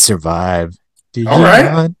 Digimon Survive. All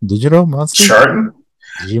right. Digital Monster. Charting.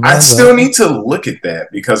 I still need to look at that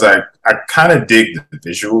because I kind of dig the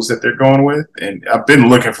visuals that they're going with, and I've been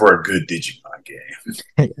looking for a good Digimon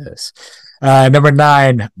game. Yes. Number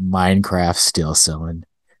 9, Minecraft still selling.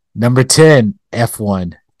 Number 10,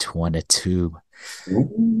 F1 22. All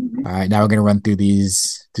right, now we're gonna run through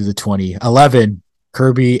the 20. 11,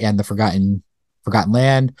 Kirby and the Forgotten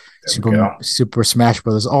Land. Super Smash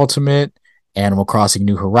Bros. Ultimate. Animal Crossing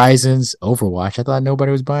New Horizons. Overwatch. I thought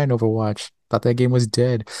nobody was buying Overwatch. Thought that game was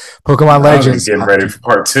dead. Pokemon Legends. Getting ready for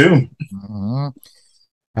part 2.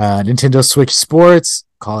 Nintendo Switch Sports.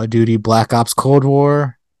 Call of Duty Black Ops Cold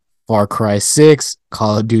War. Far Cry 6.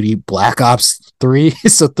 Call of Duty Black Ops 3.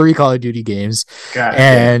 So 3 Call of Duty games.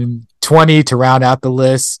 And 20 to round out the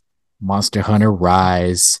list. Monster Hunter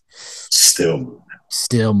Rise.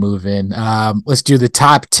 Still moving. Let's do the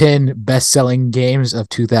top 10 best-selling games of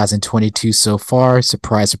 2022 so far.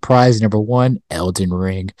 Surprise, surprise. Number 1, Elden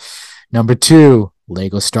Ring. Number 2,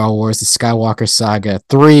 Lego Star Wars: The Skywalker Saga.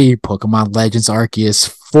 3, Pokemon Legends Arceus.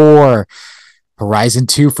 4, Horizon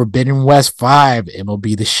 2 Forbidden West. 5,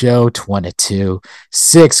 MLB The Show 22.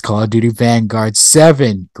 6, Call of Duty Vanguard.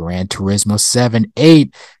 7, Gran Turismo 7.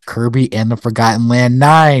 8, Kirby and the Forgotten Land.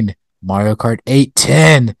 9, Mario Kart 8.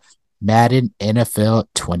 10, Madden NFL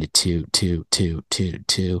 22.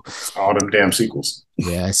 All them damn sequels.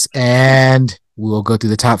 Yes, and we'll go through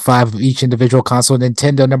the top 5 of each individual console.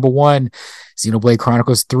 Nintendo, number 1, Xenoblade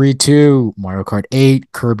Chronicles 3, 2, Mario Kart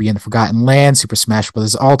 8, Kirby and the Forgotten Land, Super Smash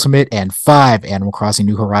Bros. Ultimate, and 5, Animal Crossing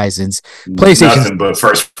New Horizons. PlayStation. Nothing but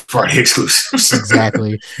first-party exclusives.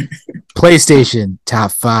 Exactly. PlayStation,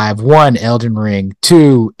 top 5. 1, Elden Ring.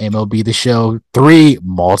 2, MLB The Show. 3,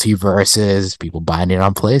 MultiVersus. People buying it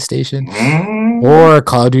on PlayStation. 4,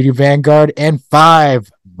 Call of Duty Vanguard. And 5,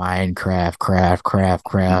 Minecraft.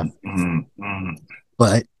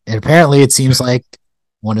 But apparently it seems like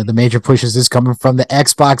one of the major pushes is coming from the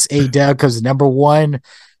Xbox A-Dub because number 1,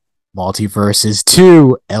 MultiVersus.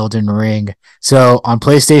 2, Elden Ring. So on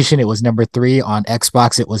PlayStation, it was number 3. On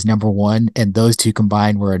Xbox, it was number 1. And those two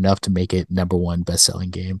combined were enough to make it number 1 best-selling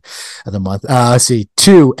game of the month. Let's see.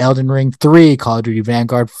 2, Elden Ring. 3, Call of Duty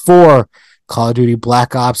Vanguard. 4, Call of Duty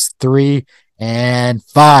Black Ops 3. And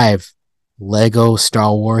 5, Lego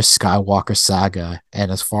Star Wars Skywalker Saga.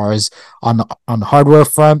 And as far as on the hardware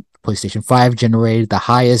front, PlayStation 5 generated the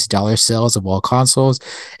highest dollar sales of all consoles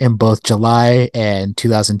in both July and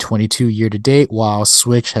 2022 year to date, while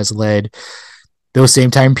Switch has led those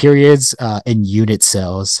same time periods in unit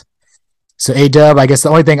sales. So A-Dub, I guess the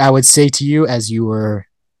only thing I would say to you as you were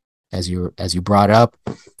as you brought up,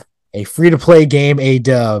 a free-to-play game, a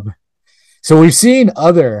dub. So we've seen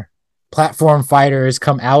other platform fighters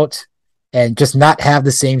come out and just not have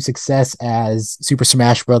the same success as Super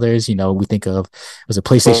Smash Brothers. You know, we think of was a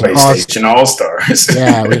PlayStation All-Stars.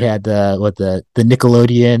 Yeah, we had the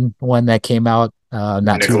Nickelodeon one that came out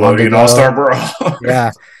not too long ago. Nickelodeon All-Star Brawl.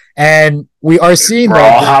 Yeah, and we are seeing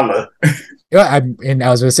Brawlhalla. And I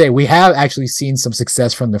was going to say we have actually seen some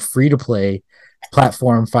success from the free-to-play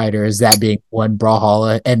platform fighters, that being one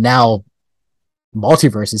Brawlhalla, and now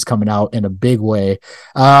Multiverse is coming out in a big way.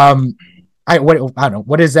 I don't know,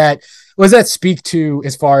 what does that speak to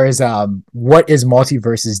as far as what is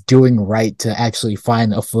Multiverse doing right to actually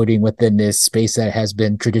find a footing within this space that has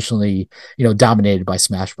been traditionally, dominated by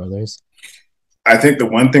Smash Brothers? I think the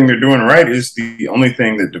one thing they're doing right is the only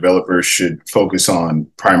thing that developers should focus on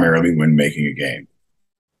primarily when making a game.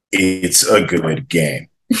 It's a good game.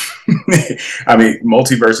 I mean,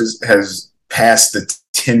 Multiverse has passed the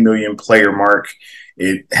 10 million player mark.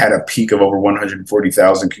 It had a peak of over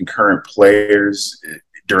 140,000 concurrent players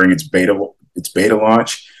during its beta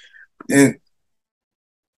launch. And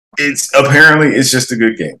it's just a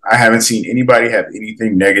good game. I haven't seen anybody have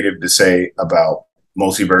anything negative to say about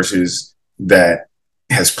Multiverses that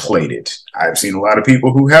has played it. I've seen a lot of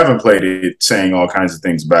people who haven't played it saying all kinds of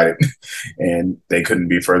things about it, and they couldn't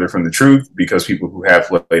be further from the truth, because people who have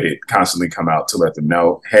played it constantly come out to let them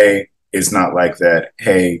know, hey, it's not like that.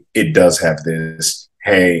 Hey, it does have this.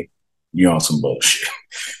 Hey, you're on some bullshit.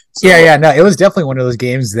 So, yeah. No, it was definitely one of those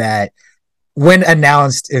games that when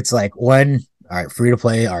announced, it's like, one, all right, free to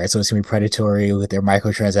play. All right, so it's going to be predatory with their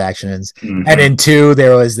microtransactions. Mm-hmm. And then two,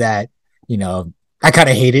 there was that, I kind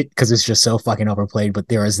of hate it because it's just so fucking overplayed, but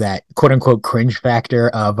there was that quote unquote cringe factor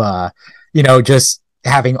of, just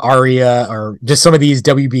having Arya or just some of these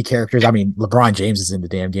WB characters. I mean, LeBron James is in the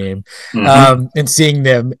damn game. Mm-hmm. And seeing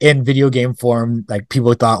them in video game form, like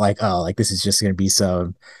people thought like, oh, like this is just going to be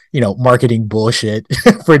some, marketing bullshit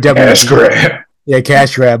for WB. Cash grab. Yeah,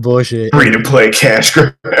 cash grab bullshit. Free to play cash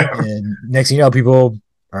grab. And next thing you know, people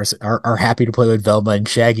are happy to play with Velma and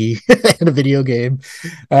Shaggy in a video game.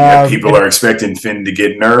 People are expecting Finn to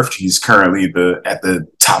get nerfed. He's currently at the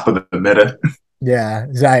top of the meta.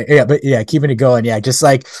 Keeping it going. Yeah, just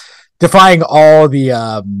like defying all the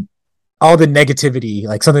negativity,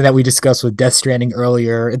 like something that we discussed with Death Stranding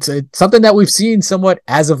earlier. It's something that we've seen somewhat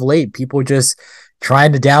as of late. People just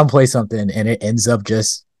trying to downplay something, and it ends up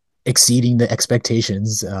just exceeding the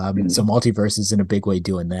expectations. So Multiverse is in a big way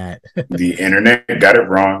doing that. The internet got it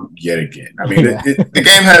wrong yet again. I mean, the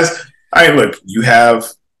game has. Look, you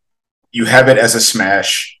have it as a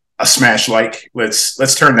Smash like.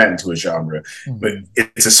 Let's turn that into a genre. Mm-hmm. But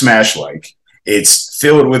it's a Smash like. It's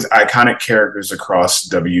filled with iconic characters across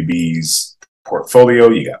WB's portfolio.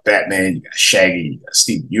 You got Batman, you got Shaggy, you got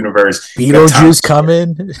Steven Universe, Beetlejuice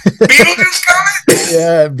coming.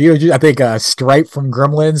 Yeah, Beetlejuice. I think Stripe from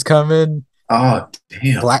Gremlins coming. Oh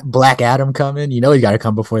damn! Black Adam coming. You got to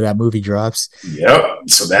come before that movie drops. Yep.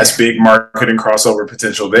 So that's big marketing crossover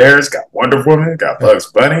potential there. It's got Wonder Woman, got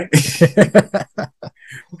Bugs Bunny. It's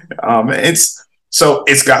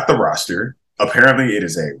got the roster. Apparently, it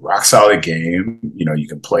is a rock solid game. You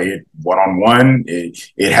can play it one-on-one.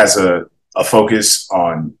 It has a focus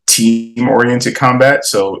on team oriented combat.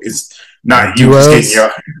 So it's not you just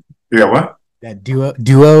getting what? That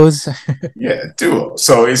duos. Yeah, duos.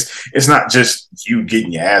 So it's not just you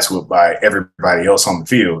getting your ass whipped by everybody else on the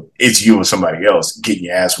field. It's you and somebody else getting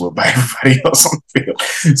your ass whipped by everybody else on the field.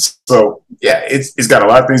 So yeah, it's got a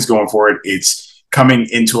lot of things going for it. It's coming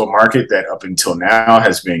into a market that up until now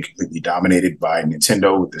has been completely dominated by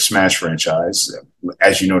Nintendo with the Smash franchise.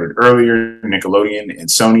 As you noted earlier, Nickelodeon and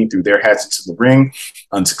Sony threw their hats into the ring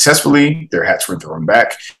unsuccessfully. Their hats were thrown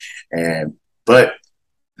back, but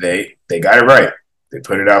they got it right. They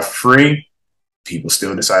put it out for free. People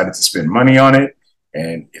still decided to spend money on it,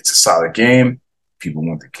 and it's a solid game. People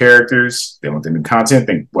want the characters. They want the new content.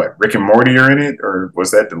 Think what, Rick and Morty are in it, or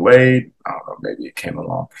was that delayed? I don't know. Maybe it came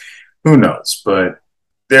along. Who knows? But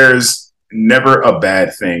there's never a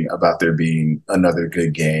bad thing about there being another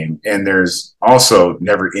good game. And there's also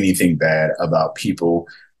never anything bad about people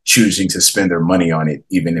choosing to spend their money on it,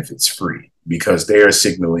 even if it's free, because they are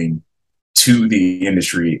signaling to the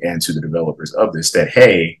industry and to the developers of this that,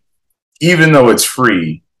 hey, even though it's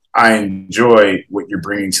free, I enjoy what you're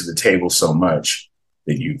bringing to the table so much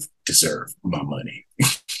that you deserve my money.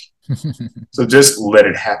 So just let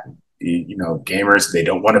it happen. Gamers, they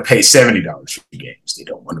don't want to pay $70 for games. They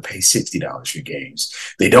don't want to pay $60 for games.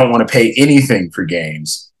 They don't want to pay anything for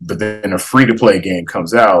games, but then a free-to-play game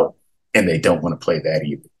comes out and they don't want to play that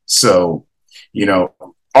either. So,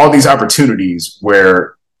 all these opportunities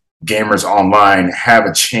where gamers online have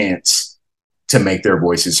a chance to make their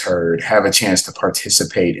voices heard, have a chance to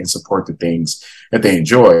participate and support the things that they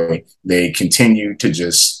enjoy, they continue to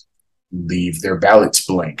just leave their ballots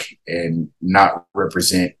blank and not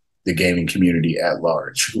represent the gaming community at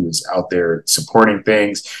large, who is out there supporting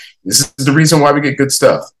things. This is the reason why we get good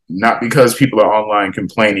stuff, not because people are online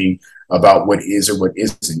complaining about what is or what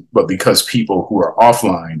isn't, but because people who are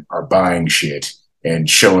offline are buying shit and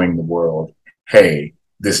showing the world, hey,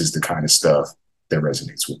 this is the kind of stuff that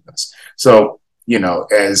resonates with us. So, you know,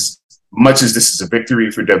 as much as this is a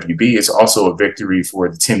victory for WB, it's also a victory for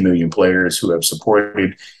the 10 million players who have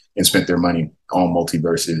supported and spent their money on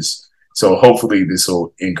Multiverses. So hopefully this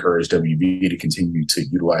will encourage WB to continue to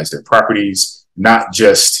utilize their properties, not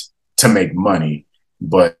just to make money,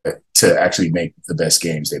 but to actually make the best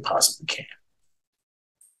games they possibly can.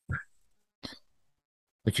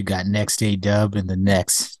 What you got next, A-Dub, in the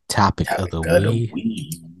next topic of the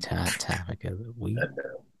week? Topic of the week.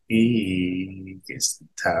 It's the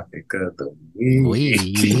topic of the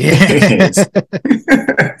week.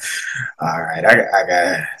 All right, I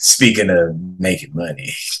got. Speaking of making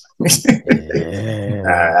money,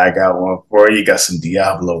 I got one for you. Got some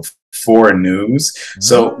Diablo 4 news.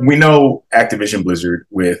 So we know Activision Blizzard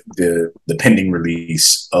with the pending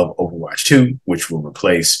release of Overwatch 2, which will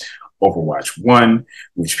replace Overwatch 1,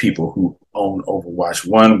 which people who own Overwatch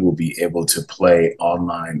 1 will be able to play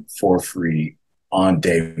online for free on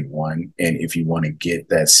day one. And if you want to get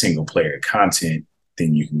that single player content,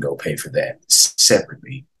 then you can go pay for that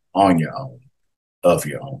separately on your own, of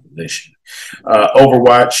your own volition.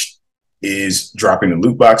 Overwatch is dropping the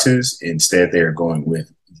loot boxes. Instead, they're going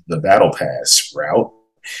with the Battle Pass route.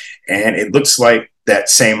 And it looks like that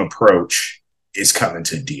same approach is coming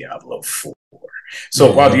to Diablo 4.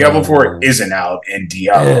 So while Diablo 4 isn't out and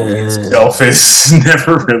Diablo itself has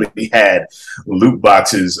never really had loot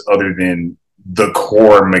boxes other than the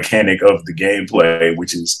core mechanic of the gameplay,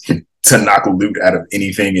 which is to knock loot out of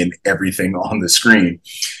anything and everything on the screen,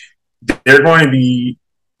 they're going to be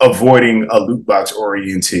avoiding a loot box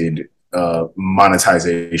oriented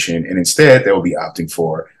monetization, and instead they'll be opting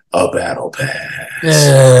for a battle pass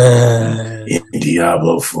in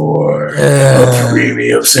Diablo 4, a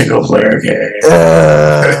premium single player game.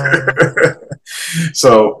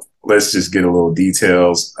 So let's just get a little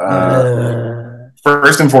details.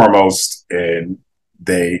 First and foremost, and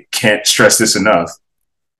they can't stress this enough,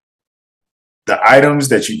 the items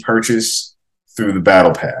that you purchase through the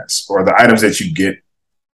battle pass, or the items that you get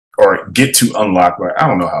to unlock, but I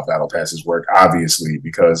don't know how battle passes work, obviously,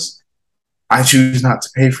 because I choose not to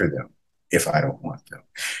pay for them if I don't want them.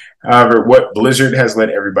 However, what Blizzard has let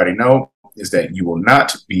everybody know is that you will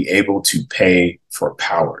not be able to pay for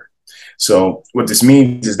power. So what this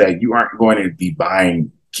means is that you aren't going to be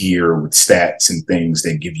buying gear with stats and things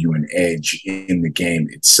that give you an edge in the game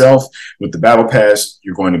itself. With the battle pass,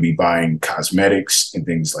 you're going to be buying cosmetics and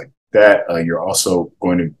things like that. You're also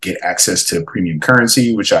going to get access to premium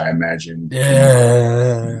currency, which I imagine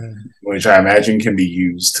can be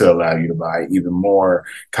used to allow you to buy even more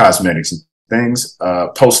cosmetics and things.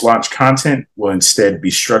 Post-launch content will instead be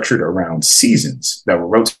structured around seasons that will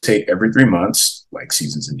rotate every 3 months, like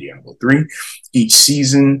seasons in Diablo 3. Each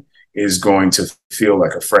season is going to feel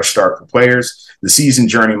like a fresh start for players. The season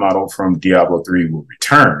journey model from Diablo 3 will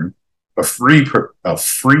return, a free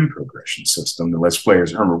progression system that lets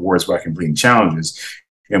players earn rewards by completing challenges.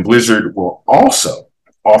 And Blizzard will also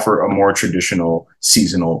offer a more traditional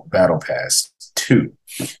seasonal battle pass too.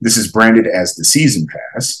 This is branded as the Season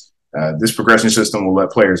Pass. This progression system will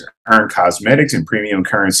let players earn cosmetics and premium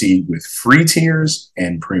currency with free tiers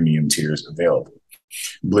and premium tiers available.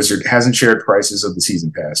 Blizzard hasn't shared prices of the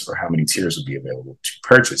Season Pass or how many tiers will be available to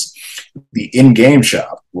purchase. The in-game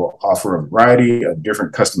shop will offer a variety of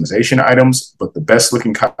different customization items, but the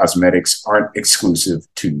best-looking cosmetics aren't exclusive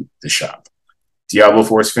to the shop. Diablo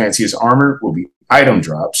 4's fanciest armor will be item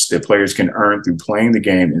drops that players can earn through playing the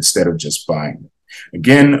game instead of just buying them.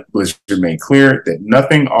 Again, Blizzard made clear that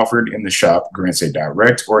nothing offered in the shop grants a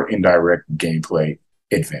direct or indirect gameplay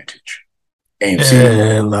advantage.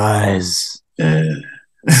 AMC lies.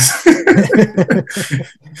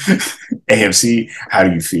 AMC, how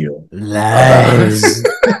do you feel? Lies.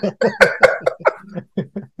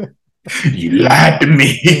 You lied to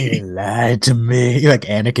me. You lied to me. You're like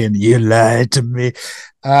Anakin, you lied to me.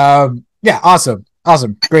 Yeah, awesome.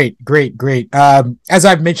 Great. As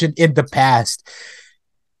I've mentioned in the past,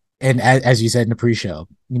 and as you said in the pre-show,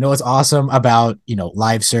 you know what's awesome about, you know,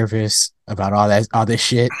 live service, about all this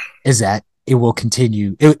shit, is that it will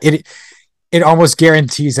continue. it almost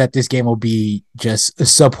guarantees that this game will be just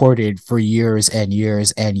supported for years and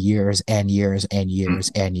years and years and years and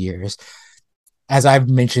years and years. As I've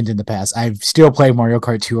mentioned in the past, I still play Mario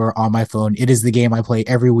Kart Tour on my phone. It is the game I play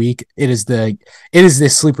every week. It is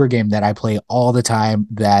this sleeper game that I play all the time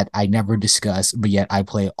that I never discuss, but yet I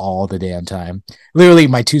play all the damn time. Literally,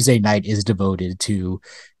 my Tuesday night is devoted to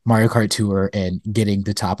Mario Kart Tour and getting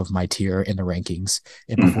the top of my tier in the rankings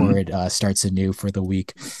and before it starts anew for the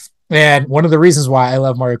week. And one of the reasons why I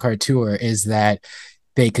love Mario Kart Tour is that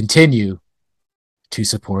they continue to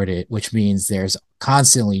support it, which means there's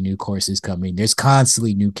constantly new courses coming. There's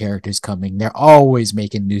constantly new characters coming. They're always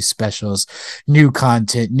making new specials, new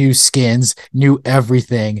content, new skins, new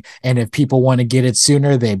everything. And if people want to get it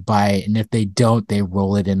sooner, they buy it. And if they don't, they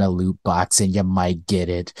roll it in a loot box and you might get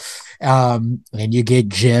it. And you get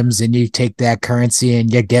gems and you take that currency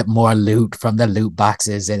and you get more loot from the loot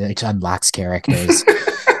boxes and it unlocks characters.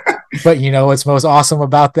 But you know what's most awesome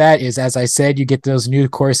about that is, as I said, you get those new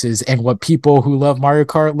courses, and what people who love Mario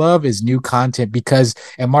Kart love is new content. Because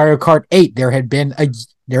in Mario Kart 8, there have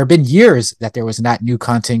been years that there was not new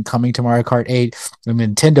content coming to Mario Kart 8. And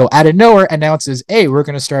Nintendo out of nowhere announces, hey, we're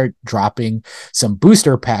going to start dropping some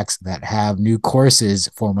booster packs that have new courses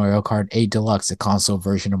for Mario Kart 8 Deluxe, the console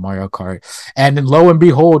version of Mario Kart. And then lo and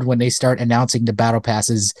behold, when they start announcing the battle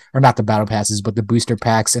passes, or not the battle passes, but the booster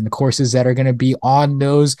packs and the courses that are going to be on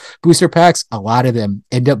those booster packs, a lot of them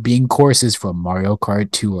end up being courses from Mario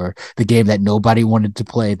Kart Tour, the game that nobody wanted to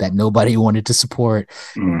play, that nobody wanted to support.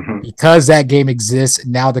 Because that game exists,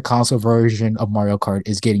 now the console version of Mario Kart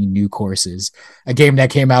is getting new courses. A game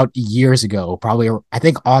that came out years ago, probably, I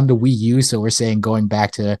think, on the Wii U. So we're saying going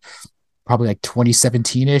back to probably like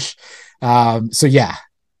 2017-ish. So yeah,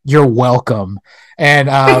 you're welcome. And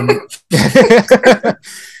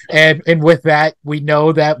and with that, we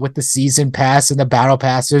know that with the season pass and the battle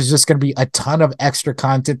pass, there's just going to be a ton of extra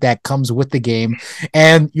content that comes with the game,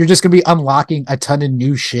 and you're just going to be unlocking a ton of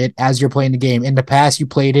new shit as you're playing the game. In the past, you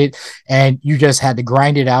played it and you just had to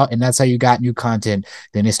grind it out, and that's how you got new content.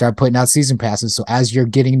 Then they start putting out season passes, so as you're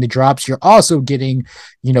getting the drops, you're also getting,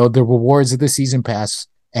 you know, the rewards of the season pass.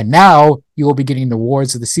 And now you will be getting the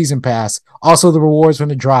rewards of the season pass, also the rewards from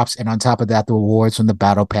the drops, and on top of that, the rewards from the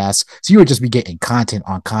battle pass. So you would just be getting content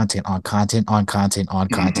on content on content on content on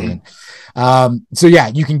content. So yeah,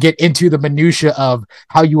 you can get into the minutia of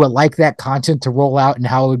how you would like that content to roll out and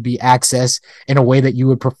how it would be accessed in a way that you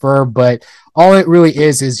would prefer. But all it really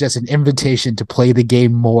is just an invitation to play the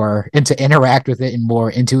game more and to interact with it and more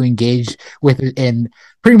and to engage with it in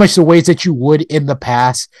pretty much the ways that you would in the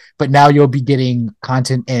past. But now you'll be getting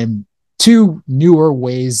content in two newer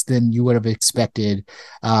ways than you would have expected.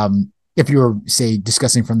 If you were, say,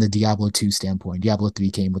 discussing from the Diablo 2 standpoint. Diablo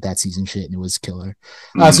 3 came with that season shit and it was killer.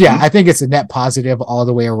 So yeah, I think it's a net positive all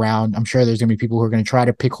the way around. I'm sure there's going to be people who are going to try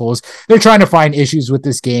to pick holes. They're trying to find issues with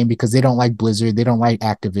this game because they don't like Blizzard. They don't like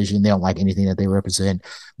Activision. They don't like anything that they represent.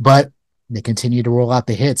 But they continue to roll out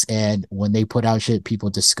the hits. And when they put out shit, people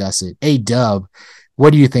discuss it. Hey, Dub,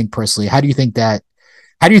 what do you think personally? How do you think that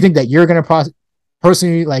you're going to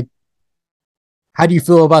personally, like, how do you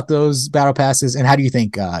feel about those battle passes? And how do you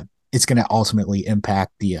think it's going to ultimately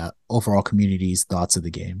impact the overall community's thoughts of the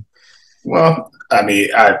game? Well, I mean,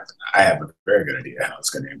 I have a very good idea how it's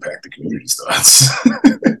going to impact the community's thoughts.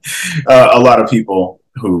 A lot of people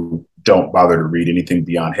who don't bother to read anything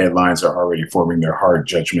beyond headlines are already forming their hard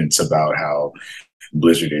judgments about how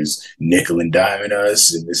Blizzard is nickel and diming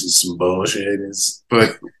us and this is some bullshit.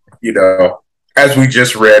 But, you know, as we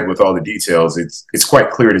just read with all the details, it's quite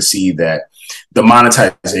clear to see that the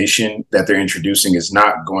monetization that they're introducing is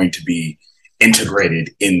not going to be integrated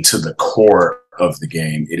into the core of the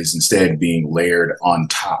game. It is instead being layered on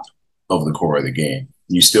top of the core of the game.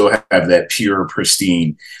 You still have that pure,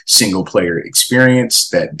 pristine single-player experience,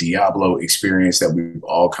 that Diablo experience that we've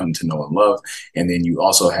all come to know and love. And then you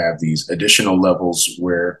also have these additional levels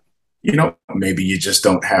where, you know, maybe you just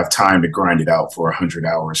don't have time to grind it out for 100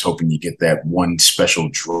 hours, hoping you get that one special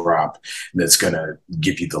drop that's going to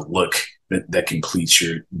give you the look that completes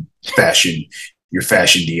your fashion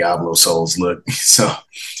Diablo Souls look. So,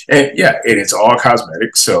 and yeah, it's all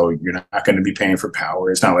cosmetic. So you're not going to be paying for power.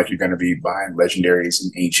 It's not like you're going to be buying legendaries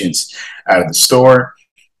and ancients out of the store.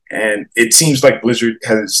 And it seems like Blizzard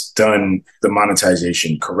has done the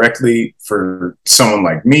monetization correctly. For someone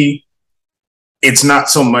like me, it's not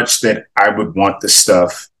so much that I would want the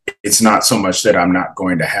stuff. It's not so much that I'm not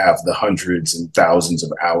going to have the hundreds and thousands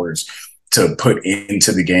of hours to put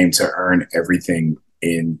into the game to earn everything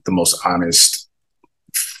in the most honest,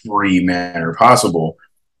 free manner possible.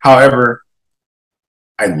 However,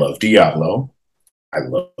 I love Diablo. I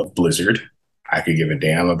love Blizzard. I could give a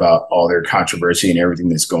damn about all their controversy and everything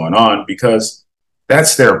that's going on, because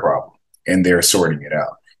that's their problem and they're sorting it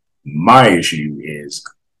out. My issue is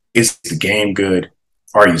the game good?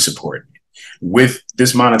 Are you supporting it? With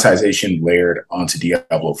this monetization layered onto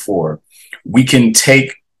Diablo 4, we can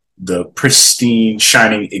take the pristine,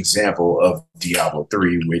 shining example of Diablo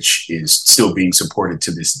 3, which is still being supported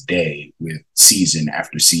to this day with season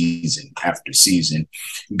after season after season.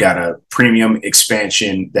 Got a premium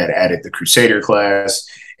expansion that added the Crusader class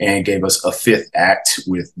and gave us a 5th act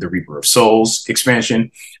with the Reaper of Souls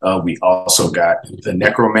expansion. We also got the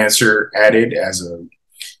Necromancer added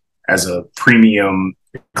as a premium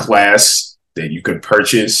class that you could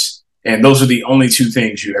purchase. And those are the only 2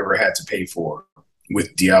 things you ever had to pay for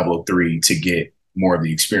with Diablo 3 to get more of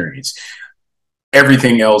the experience.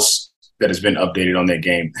 Everything else that has been updated on that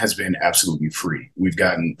game has been absolutely free. We've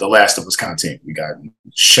gotten The Last of Us content. We've gotten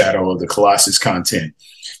Shadow of the Colossus content.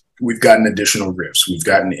 We've gotten additional rifts. We've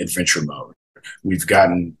gotten adventure mode. We've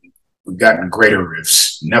gotten greater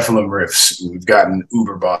rifts, Nephilim rifts. We've gotten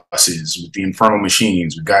Uber bosses with the Infernal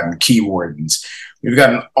Machines. We've gotten Key Wardens. We've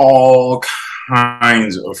gotten all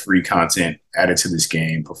kinds of free content added to this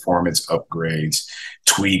game, performance upgrades,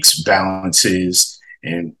 tweaks, balances,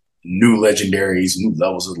 and new legendaries, new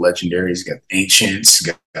levels of legendaries. You got ancients,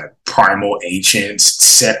 you got primal ancients,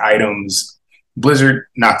 set items. Blizzard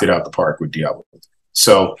knocked it out the park with Diablo.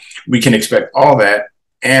 So we can expect all that.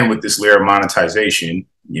 And with this layer of monetization,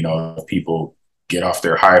 if people get off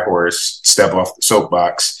their high horse, step off the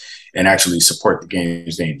soapbox, and actually support the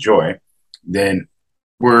games they enjoy, then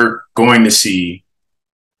we're going to see,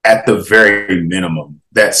 at the very minimum,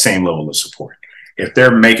 that same level of support. If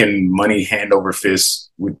they're making money hand over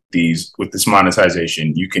fist with this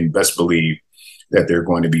monetization, you can best believe that they're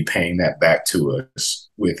going to be paying that back to us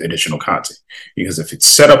with additional content. Because if it's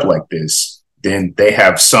set up like this, then they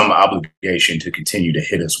have some obligation to continue to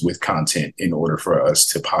hit us with content in order for us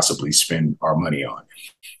to possibly spend our money on.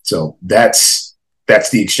 So that's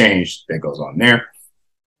the exchange that goes on there.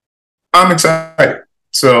 I'm excited.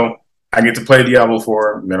 So I get to play Diablo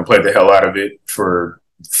 4. I'm going to play the hell out of it for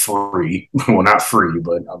free. Well, not free,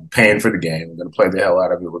 but I'm paying for the game. I'm going to play the hell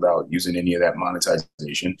out of it without using any of that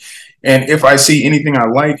monetization. And if I see anything I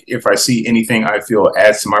like, if I see anything I feel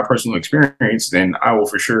adds to my personal experience, then I will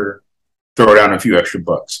for sure throw down a few extra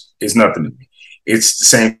bucks. It's nothing to me. It's the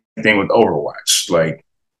same thing with Overwatch. Like,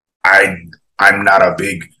 I'm not a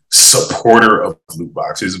big supporter of loot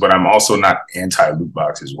boxes, but I'm also not anti-loot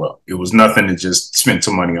box as well. It was nothing to just spend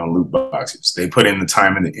some money on loot boxes. They put in the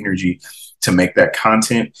time and the energy to make that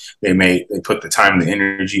content. They put the time and the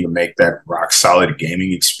energy to make that rock solid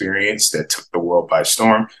gaming experience that took the world by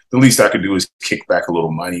storm. The least I could do is kick back a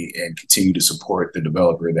little money and continue to support the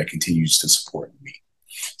developer that continues to support me.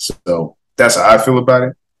 So that's how I feel about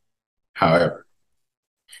it. However,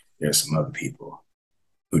 there's some other people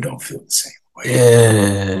who don't feel the same.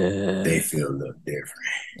 They feel a little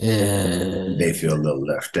different. They feel a little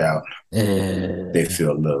left out. They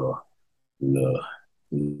feel a little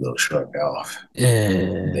shrugged off.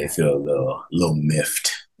 They feel a little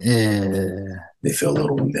miffed. They feel a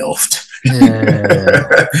little milfed.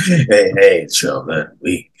 Hey, chocolate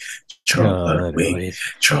week. Chocolate week.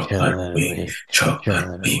 Chocolate week.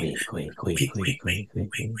 Chocolate week.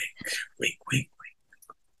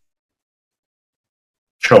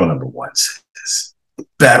 Troll number 1 says,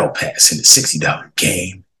 Battle Pass in the $60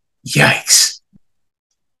 game. Yikes.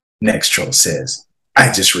 Next troll says,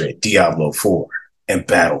 I just read Diablo 4 and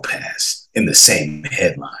Battle Pass in the same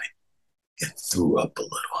headline and threw up a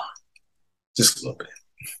little. Just a little bit.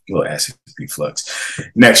 A little acid reflux.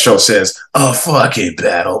 Next troll says, a fucking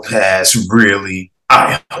Battle Pass, really?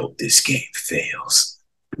 I hope this game fails.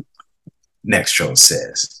 Next troll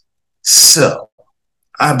says, so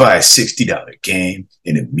I buy a $60 game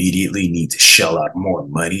and immediately need to shell out more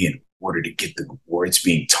money in order to get the rewards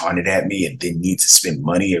being taunted at me, and then need to spend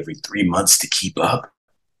money every 3 months to keep up.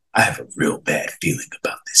 I have a real bad feeling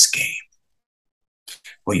about this game.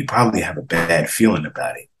 Well, you probably have a bad feeling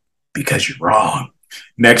about it because you're wrong.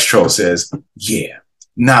 Next troll says, yeah,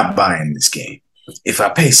 not buying this game. If I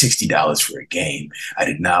pay $60 for a game, I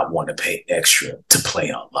did not want to pay extra to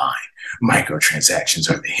play online. Microtransactions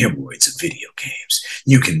are the hemorrhoids of video games.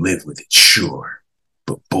 You can live with it, sure,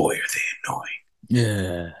 but boy, are they annoying.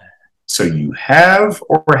 Yeah. So you have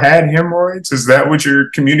or had hemorrhoids? Is that what you're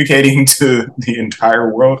communicating to the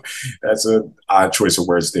entire world? That's an odd choice of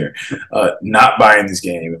words there. Not buying this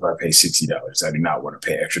game if I pay $60. I do not want to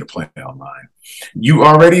pay extra to play online. You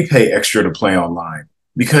already pay extra to play online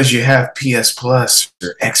because you have PS Plus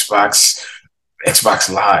or Xbox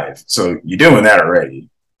Live. So you're doing that already.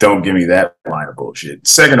 Don't give me that line of bullshit.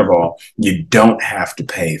 Second of all, you don't have to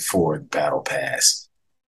pay for the battle pass.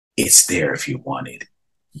 It's there if you want it,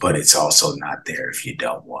 but it's also not there if you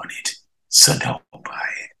don't want it. So don't buy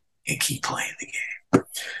it and keep playing the game.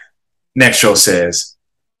 Next show says,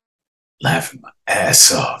 laughing my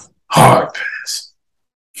ass off. Hard pass.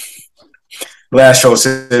 Last show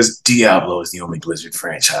says, Diablo is the only Blizzard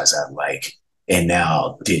franchise I like, and now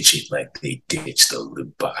I'll ditch it like they ditched the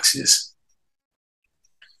loot boxes.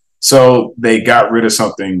 So they got rid of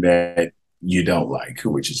something that you don't like,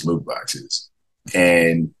 which is loot boxes.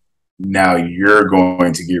 And now you're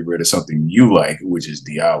going to get rid of something you like, which is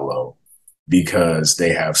Diablo, because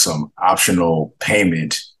they have some optional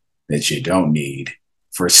payment that you don't need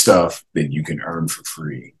for stuff that you can earn for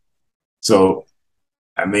free. So,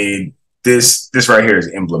 I mean, this right here is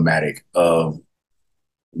emblematic of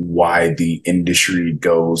why the industry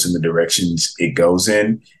goes in the directions it goes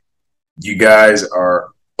in. You guys are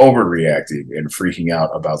overreacting and freaking out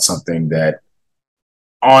about something that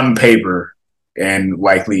on paper and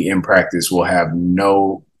likely in practice will have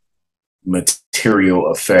no material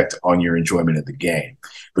effect on your enjoyment of the game.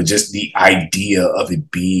 But just the idea of it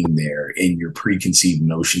being there and your preconceived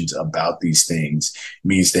notions about these things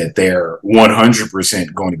means that they're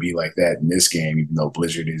 100% going to be like that in this game, even though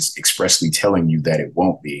Blizzard is expressly telling you that it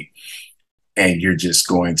won't be. And you're just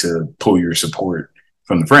going to pull your support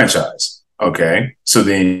from the franchise. Okay, so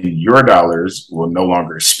then your dollars will no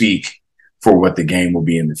longer speak for what the game will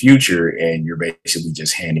be in the future, and you're basically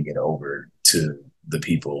just handing it over to the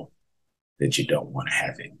people that you don't want to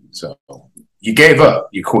have it. So you gave up,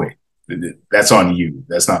 you quit. That's on you.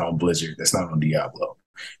 That's not on Blizzard. That's not on Diablo.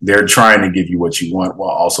 They're trying to give you what you want while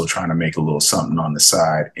also trying to make a little something on the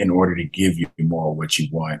side in order to give you more of what you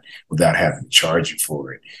want without having to charge you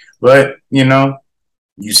for it. But, you know,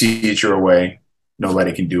 you see it your way.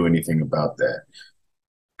 Nobody can do anything about that.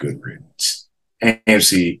 Good riddance.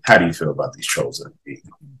 AMC, how do you feel about these trolls of the week?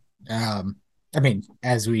 I mean,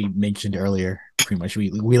 as we mentioned earlier, pretty much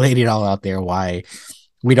we laid it all out there why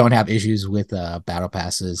we don't have issues with battle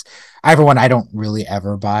passes. I, for one, I don't really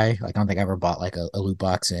ever buy. Like, I don't think I ever bought like a loot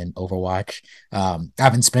box in Overwatch. I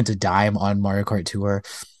haven't spent a dime on Mario Kart Tour.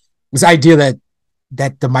 This idea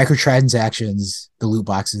that the microtransactions, the loot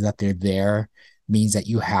boxes, that they're there means that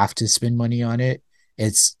you have to spend money on it.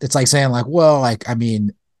 It's like saying like, well, like, I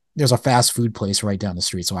mean, there's a fast food place right down the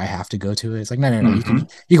street, so I have to go to it. It's like, no. Mm-hmm.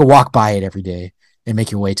 You can walk by it every day and make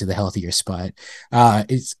your way to the healthier spot.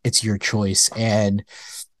 It's your choice. And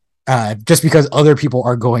just because other people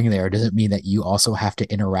are going there doesn't mean that you also have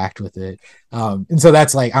to interact with it. And so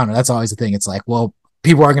that's like, I don't know, that's always the thing. It's like, well,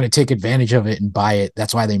 people are going to take advantage of it and buy it.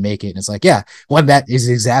 That's why they make it. And it's like, yeah, one, that is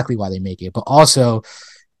exactly why they make it. But also,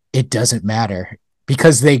 it doesn't matter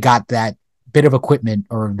because they got that bit of equipment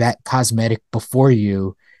or that cosmetic before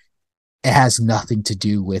you. It has nothing to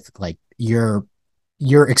do with like your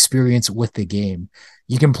experience with the game.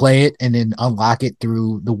 You can play it and then unlock it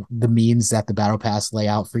through the means that the battle pass lay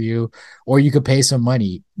out for you, or you could pay some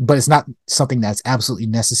money, but it's not something that's absolutely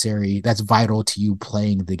necessary, that's vital to you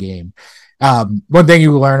playing the game. One thing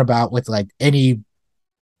you learn about with like any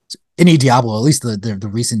Diablo, at least the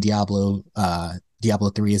recent Diablo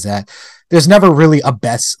 3, is that there's never really a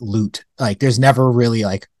best loot. Like, there's never really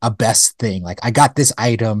like a best thing. Like, I got this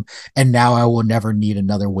item and now I will never need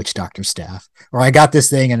another witch doctor staff, or I got this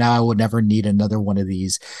thing and now I will never need another one of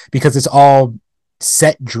these, because it's all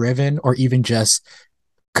set driven or even just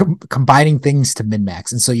combining things to min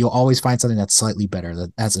max. And so you'll always find something that's slightly better,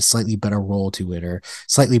 that has a slightly better roll to it, or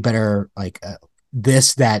slightly better, like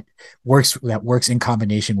this that works in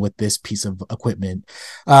combination with this piece of equipment.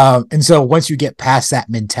 And so once you get past that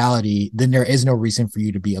mentality, then there is no reason for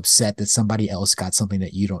you to be upset that somebody else got something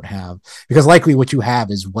that you don't have, because likely what you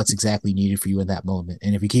have is what's exactly needed for you in that moment.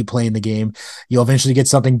 And if you keep playing the game, you'll eventually get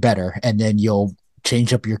something better, and then you'll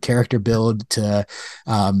change up your character build to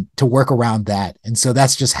work around that. And so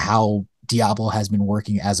that's just how Diablo has been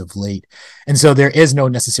working as of late. And so there is no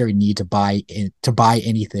necessary need to buy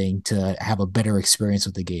anything to have a better experience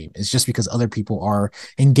with the game. It's just because other people are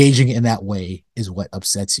engaging in that way is what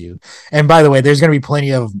upsets you. And by the way, there's going to be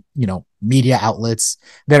plenty of, media outlets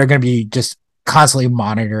that are going to be just constantly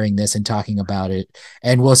monitoring this and talking about it.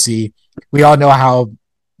 And we'll see. We all know how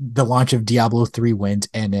the launch of Diablo 3 went.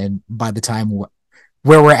 And then by the time where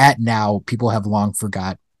we're at now, people have long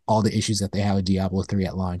forgot all the issues that they have with Diablo 3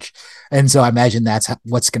 at launch. And so I imagine that's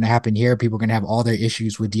what's going to happen here. People are going to have all their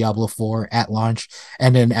issues with Diablo 4 at launch.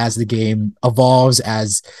 And then as the game evolves,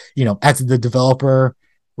 as the developer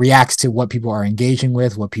reacts to what people are engaging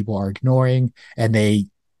with, what people are ignoring, and they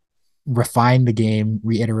refine the game,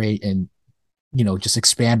 reiterate, and just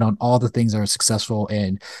expand on all the things that are successful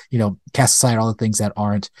and, cast aside all the things that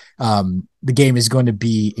aren't. The game is going to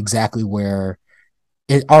be exactly where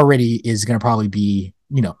it already is going to probably be,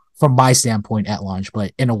 from my standpoint at launch,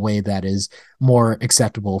 but in a way that is more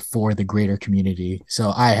acceptable for the greater community.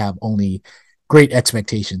 So I have only great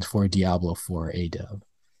expectations for Diablo 4 ADub.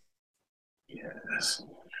 Yes.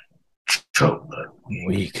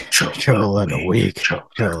 Week.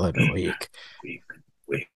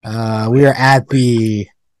 We are at the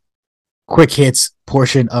quick hits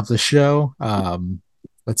portion of the show.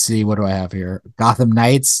 Let's see, what do I have here? Gotham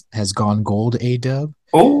Knights has gone gold ADub.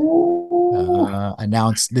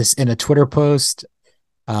 Announced this in a Twitter post,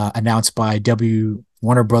 announced by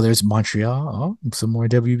Warner Brothers Montreal. Oh, some more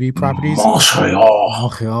WB properties.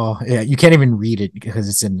 Montreal. Yeah, you can't even read it because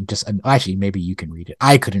it's in actually, maybe you can read it.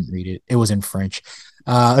 I couldn't read it. It was in French.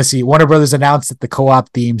 Let's see. Warner Brothers announced that the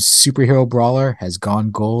co-op themed superhero brawler has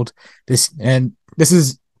gone gold. This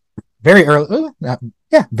is very early.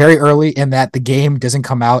 Very early in that the game doesn't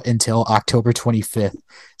come out until October 25th.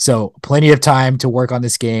 So plenty of time to work on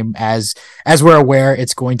this game. As we're aware,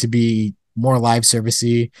 it's going to be more live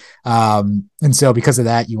servicey. And so because of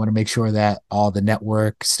that, you want to make sure that all the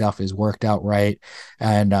network stuff is worked out right.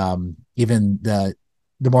 And even the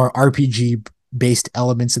more RPG based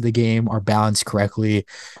elements of the game are balanced correctly.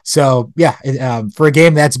 So for a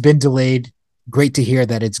game that's been delayed, great to hear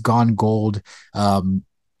that it's gone gold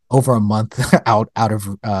over a month out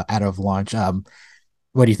of launch.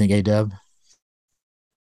 What do you think, ADub?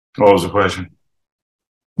 What was the question?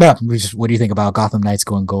 No, what do you think about Gotham Knights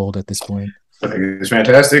going gold at this point? I think it's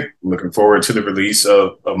fantastic. Looking forward to the release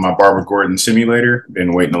of my Barbara Gordon simulator.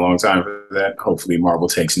 Been waiting a long time for that. Hopefully Marvel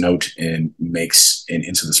takes note and makes an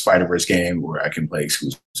Into the Spider-Verse game where I can play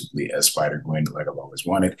exclusively as Spider-Gwen like I've always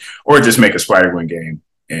wanted. Or just make a Spider-Gwen game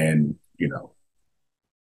and,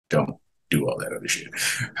 don't do all that other shit.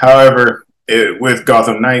 However, with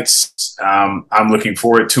Gotham Knights, I'm looking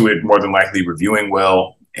forward to it more than likely reviewing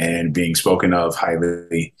well and being spoken of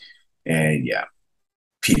highly. And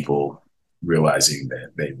people realizing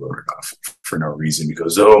that they wrote it off for no reason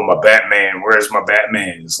because, oh, my Batman, where's my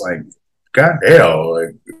Batman? It's like, goddamn,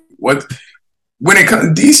 like, what? When it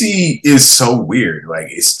comes, DC is so weird. Like,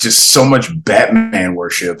 it's just so much Batman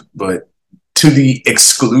worship, but to the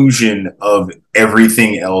exclusion of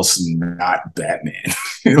everything else not Batman.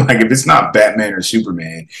 Like, if it's not Batman or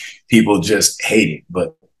Superman, people just hate it,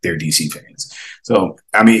 but they're DC fans. So,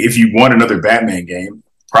 I mean, if you want another Batman game,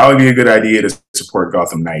 probably be a good idea to support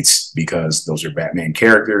Gotham Knights because those are Batman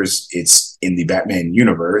characters. It's in the Batman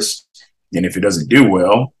universe. And if it doesn't do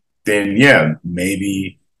well, then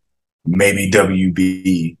maybe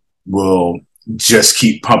WB will just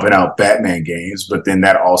keep pumping out Batman games, but then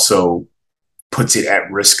that also puts it at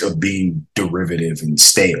risk of being derivative and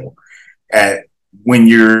stale. When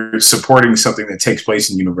you're supporting something that takes place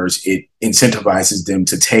in the universe, it incentivizes them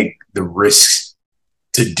to take the risks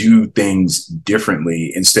to do things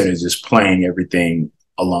differently instead of just playing everything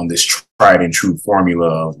along this tried and true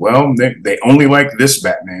formula of, well, they only like this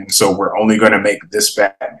Batman, so we're only going to make this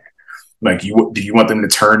Batman. Like, do you want them to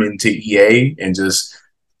turn into EA and just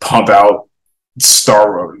pump out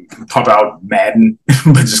Madden,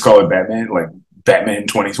 but just call it Batman, like Batman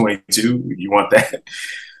 2022? You want that?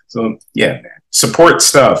 So man, support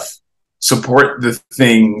stuff, support the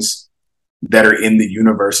things that are in the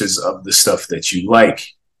universes of the stuff that you like.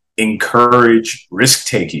 Encourage risk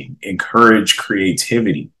taking, encourage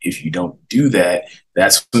creativity. If you don't do that,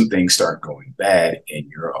 that's when things start going bad and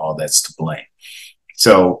you're all that's to blame.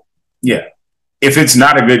 So if it's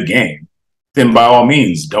not a good game, then by all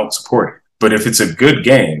means don't support it. But if it's a good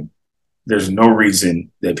game, there's no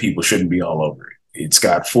reason that people shouldn't be all over it. It's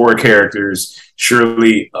got 4 characters.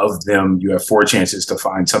 Surely of them, you have 4 chances to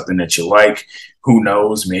find something that you like. Who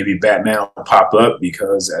knows? Maybe Batman will pop up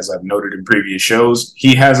because, as I've noted in previous shows,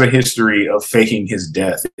 he has a history of faking his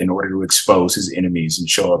death in order to expose his enemies and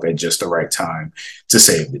show up at just the right time to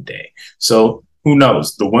save the day. So who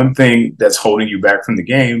knows? The one thing that's holding you back from the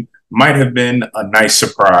game might have been a nice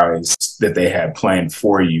surprise that they had planned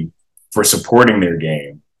for you for supporting their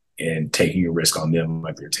game and taking a risk on them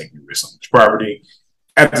like they're taking a risk on this property.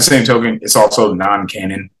 At the same token, it's also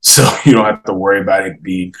non-canon, so you don't have to worry about it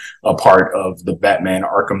being a part of the Batman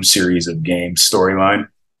Arkham series of games storyline.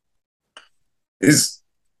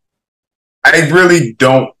 I really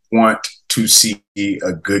don't want to see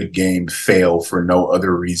a good game fail for no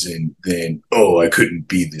other reason than, oh, I couldn't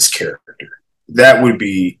be this character. That would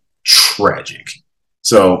be tragic.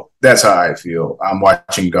 So that's how I feel. I'm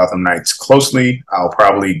watching Gotham Knights closely. I'll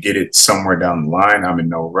probably get it somewhere down the line. I'm in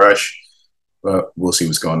no rush, but we'll see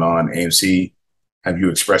what's going on. AMC, have you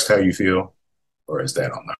expressed how you feel? or is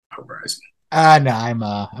that on the horizon? No,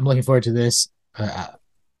 I'm looking forward to this.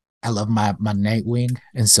 I love my Nightwing,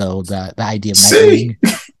 and so the idea of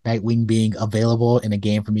Nightwing being available in a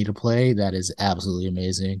game for me to play, that is absolutely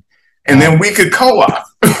amazing. And then we could co-op.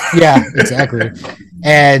 Yeah, exactly.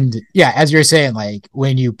 And yeah, as you're saying, like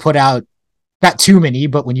when you put out not too many,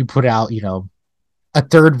 but when you put out, a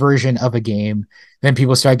third version of a game, then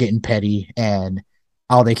people start getting petty and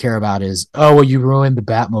all they care about is, oh, well, you ruined the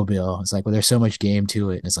Batmobile. It's like, well, there's so much game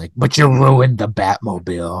to it. And it's like, but you ruined the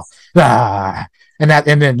Batmobile. Ah. And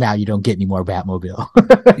then now you don't get any more Batmobile.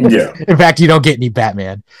 Yeah. In fact, you don't get any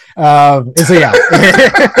Batman. And so yeah.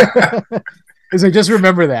 So just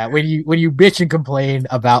remember that when you bitch and complain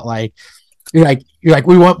about you're like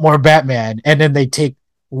we want more Batman, and then they take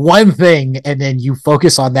one thing and then you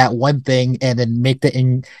focus on that one thing and then make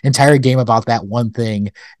the entire game about that one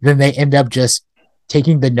thing, then they end up just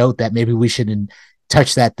taking the note that maybe we shouldn't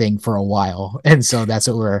touch that thing for a while. And so that's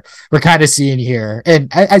what we're kind of seeing here. And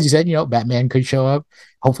as you said, Batman could show up.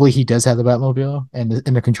 Hopefully he does have the Batmobile and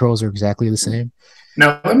the controls are exactly the same.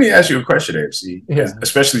 Now, let me ask you a question, AFC, yeah.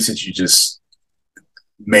 Especially since you just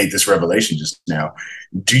made this revelation just now.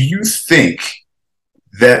 Do you think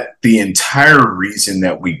that the entire reason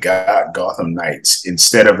that we got Gotham Knights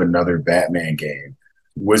instead of another Batman game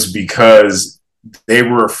was because they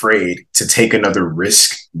were afraid to take another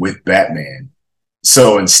risk with Batman?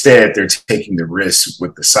 So instead, they're taking the risk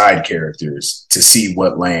with the side characters to see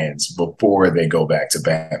what lands before they go back to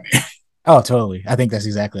Batman. Oh, totally. I think that's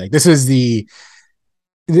exactly this is even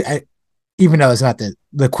though it's not the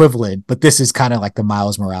equivalent, but this is kind of like the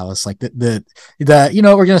Miles Morales, like the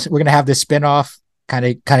we're gonna have this spinoff kind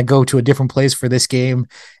of go to a different place for this game,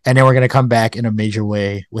 and then we're gonna come back in a major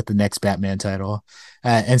way with the next Batman title.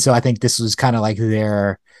 And so I think this was kind of like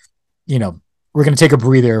their, we're going to take a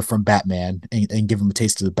breather from Batman and give them a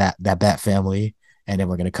taste of that Bat family. And then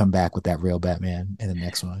we're going to come back with that real Batman in the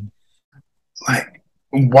next one. Like,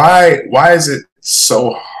 why is it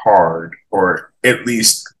so hard, or at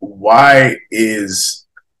least why is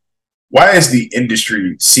the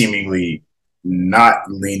industry seemingly not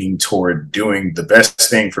leaning toward doing the best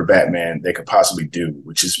thing for Batman they could possibly do,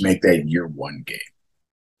 which is make that year one game?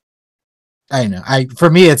 I know. For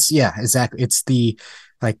me, it's exactly. It's the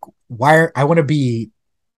I want to be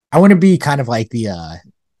kind of like the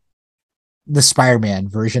Spider-Man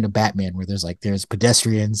version of Batman, where there's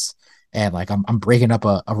pedestrians and I'm breaking up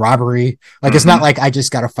a robbery. It's not like I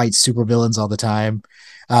just got to fight supervillains all the time.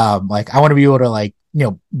 I want to be able to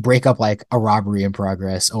break up a robbery in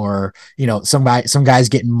progress, or some guy's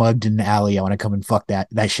getting mugged in the alley. I want to come and fuck that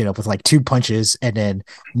shit up with 2 punches and then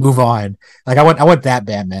move on. I want that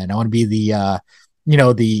Batman. I want to be the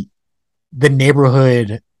the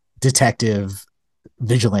neighborhood detective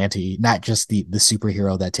vigilante, not just the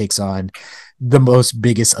superhero that takes on the most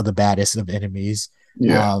biggest of the baddest of enemies.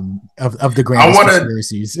 Yeah. Of the grandest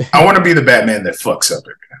conspiracies. I want to be the Batman that fucks up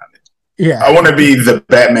every now and then. Yeah. I want to be the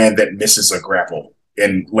Batman that misses a grapple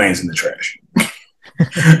and lands in the trash.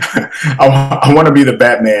 I want to be the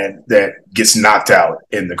Batman that gets knocked out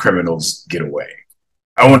and the criminals get away.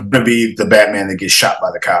 I want to be the Batman that gets shot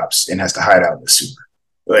by the cops and has to hide out in the sewer.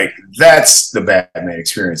 That's the Batman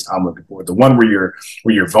experience I'm looking for. The one where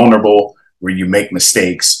you're vulnerable, where you make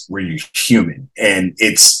mistakes, where you're human. And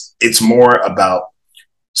it's more about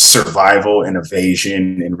survival and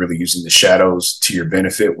evasion and really using the shadows to your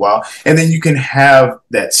benefit, and then you can have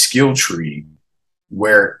that skill tree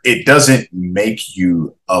where it doesn't make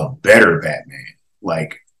you a better Batman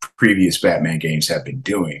like previous Batman games have been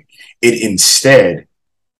doing. It instead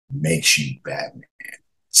makes you Batman.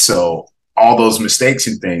 So all those mistakes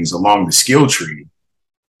and things along the skill tree,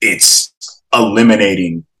 it's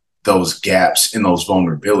eliminating those gaps and those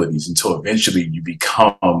vulnerabilities until eventually you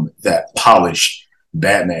become that polished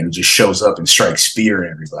Batman who just shows up and strikes fear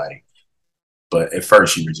in everybody. But at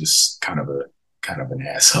first you were just kind of an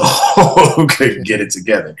asshole who couldn't get it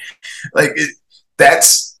together. I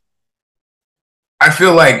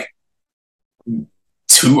feel like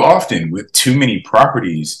too often with too many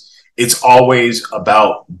properties, it's always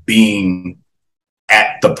about being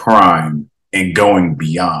at the prime and going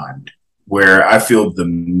beyond, where I feel the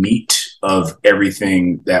meat of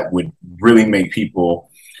everything that would really make people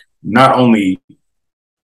not only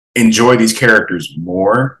enjoy these characters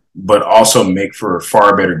more, but also make for a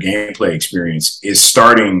far better gameplay experience is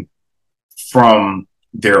starting from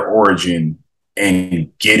their origin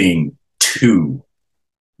and getting to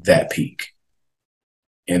that peak.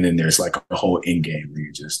 And then there's a whole end game where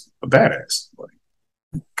you're just a badass.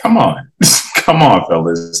 Come on. Come on,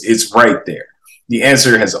 fellas. It's right there. The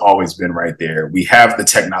answer has always been right there. We have the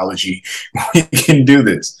technology. We can do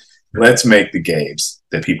this. let's make the games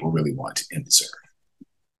that people really want and deserve.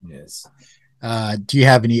 Yes. Do you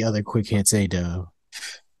have any other quick hits, Ado?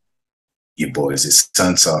 You boys, it's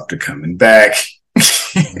Sunsoft are coming back.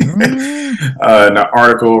 An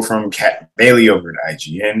article from Kat Bailey over at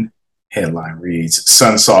IGN. Headline reads,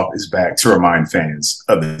 Sunsoft is back to remind fans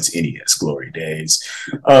of its NES glory days.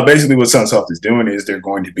 Basically, what Sunsoft is doing is they're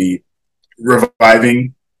going to be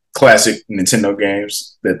reviving classic Nintendo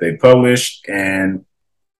games that they published. And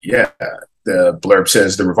yeah, the blurb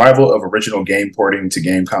says, the revival of original game porting to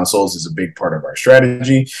game consoles is a big part of our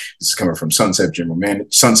strategy. This is coming from Sunsoft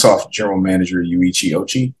General Manager Yuichi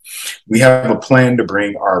Ochi. We have a plan to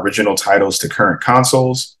bring our original titles to current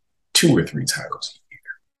consoles, 2 or 3 titles.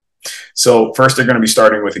 So first, they're going to be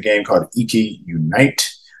starting with a game called Iki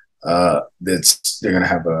Unite. They're going to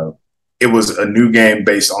have it was a new game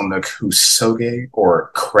based on the Kusoge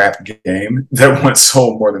or crap game that once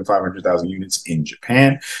sold more than 500,000 units in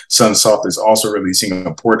Japan. Sunsoft is also releasing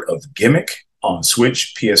a port of Gimmick on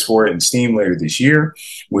Switch, PS4, and Steam later this year,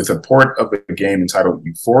 with a port of a game entitled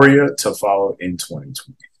Euphoria to follow in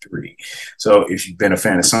 2023. So if you've been a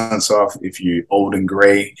fan of Sunsoft, if you're old and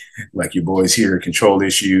gray, like your boys here, Control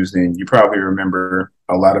Issues, then you probably remember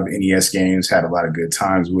a lot of NES games, had a lot of good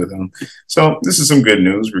times with them. So this is some good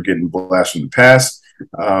news. We're getting blast from the past.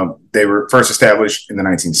 They were first established in the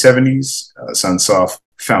 1970s. Sunsoft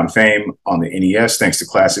found fame on the NES thanks to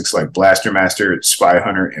classics like Blaster Master, Spy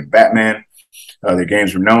Hunter, and Batman. Their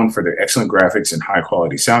games were known for their excellent graphics and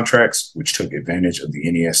high-quality soundtracks, which took advantage of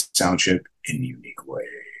the NES sound chip in unique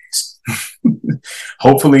ways.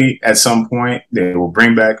 Hopefully, at some point, they will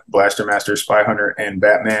bring back Blaster Master, Spy Hunter, and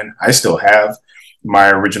Batman. I still have my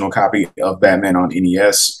original copy of Batman on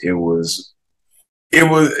NES. I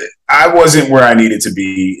wasn't where I needed to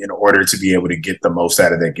be in order to be able to get the most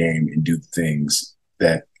out of that game and do things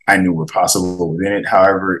that I knew were possible within it.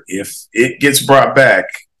 However, if it gets brought back,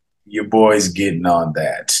 your boy's getting on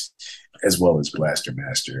that, as well as Blaster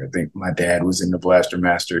Master. I think my dad was in the Blaster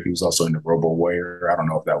Master. He was also in the Robo Warrior. I don't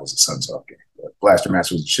know if that was a Sunsoft game, but Blaster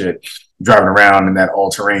Master was the shit. Driving around in that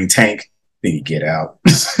all-terrain tank, then you get out,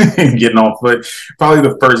 getting on foot. Probably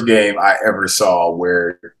the first game I ever saw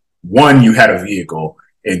where, 1, you had a vehicle,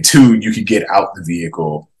 and 2, you could get out the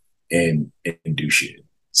vehicle and do shit.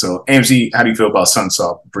 So, AMC, how do you feel about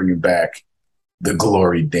Sunsoft bringing back the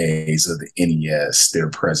glory days of the NES, their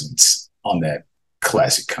presence on that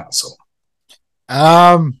classic console?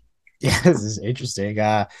 Yeah, this is interesting.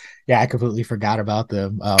 Yeah, I completely forgot about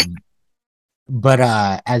them. But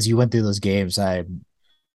as you went through those games, I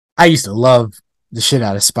used to love the shit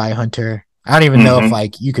out of Spy Hunter. I don't even know if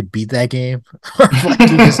like you could beat that game. Like,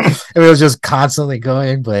 it was just constantly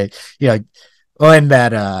going. But you know, when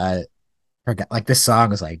that like this song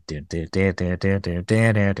was like,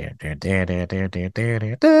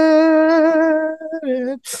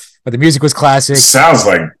 but the music was classic. Sounds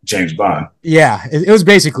like James Bond. Yeah, it was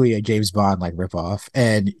basically a James Bond like ripoff.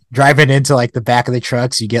 And driving into like the back of the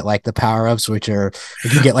trucks, you get like the power ups, which are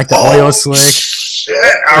you get like the oil slick. Shit,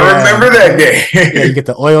 I remember that game. Yeah, you get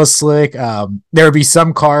the oil slick. There would be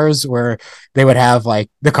some cars where they would have like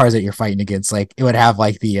the cars that you're fighting against, like it would have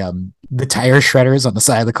like the tire shredders on the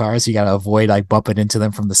side of the car, so you gotta avoid like bumping into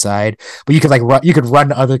them from the side. But you could like you could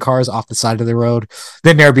run other cars off the side of the road.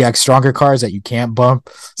 Then there'd be like stronger cars that you can't bump,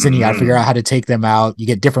 so then you gotta figure out how to take them out. You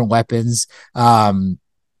get different weapons.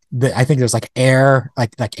 I think there's like air,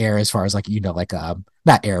 like air as far as like, you know, like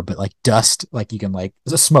not air, but like dust. Like you can like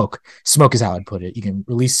there's a smoke is how I'd put it. You can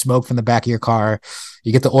release smoke from the back of your car.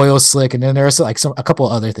 You get the oil slick, and then there's like a couple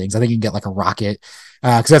of other things. I think you can get like a rocket,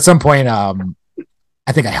 because at some point I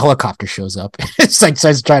think a helicopter shows up. It's like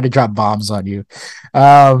starts trying to drop bombs on you.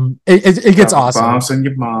 It gets awesome. Bombs and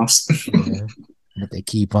your moms. Yeah, but they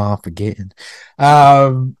keep on forgetting.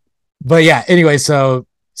 But yeah, anyway, so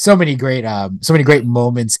many great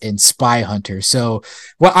moments in Spy Hunter. So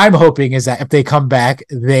what I'm hoping is that if they come back,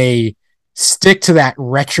 they stick to that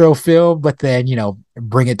retro feel, but then, you know,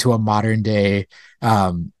 bring it to a modern day,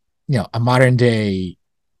 a modern day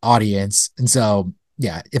audience. And so,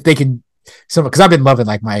 yeah, if they can, because I've been loving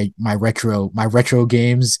like my retro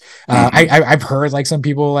games. I've heard like some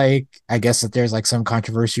people, like, I guess that there's like some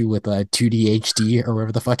controversy with 2D HD or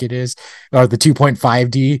whatever the fuck it is, or the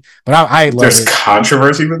 2.5D, but I love there's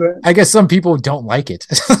controversy with that. I guess some people don't like it.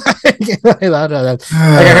 I don't know. Like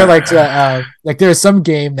I heard like there's some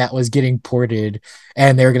game that was getting ported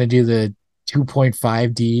and they were going to do the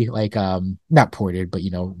 2.5D, like not ported, but,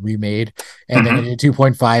 you know, remade, and then a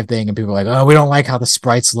 2.5 thing, and people are like, oh, we don't like how the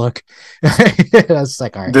sprites look. That's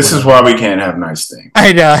like, all right, this is why we can't have nice things.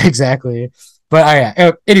 I know, exactly.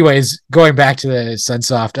 But anyways, going back to the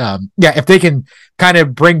Sunsoft, if they can kind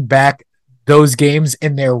of bring back those games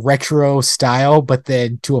in their retro style, but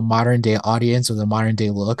then to a modern day audience with a modern day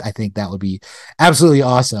look, I think that would be absolutely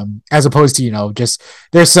awesome. As opposed to, just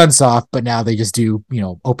they're Sunsoft, but now they just do,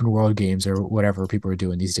 open world games or whatever people are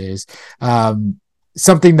doing these days.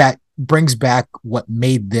 Something that brings back what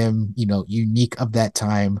made them, unique of that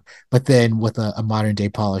time, but then with a modern day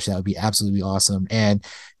polish, that would be absolutely awesome. And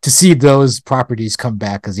to see those properties come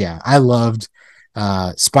back, because I loved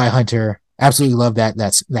Spy Hunter. Absolutely love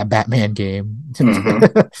that Batman game.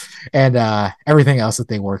 Mm-hmm. And everything else that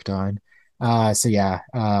they worked on. Who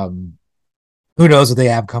knows what they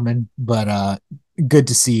have coming, but good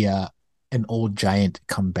to see an old giant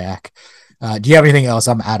come back. Do you have anything else?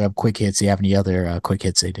 I'm out of quick hits. Do you have any other quick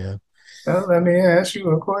hits they do? Let me ask you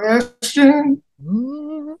a question.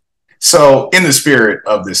 So, in the spirit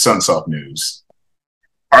of the Sunsoft news,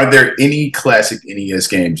 are there any classic NES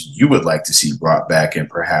games you would like to see brought back and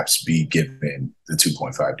perhaps be given the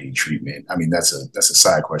 2.5D treatment? I mean, that's a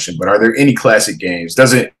side question, but are there any classic games?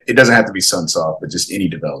 It doesn't have to be Sunsoft, but just any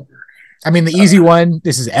developer. I mean, the easy one,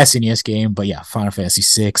 this is SNES game, but Final Fantasy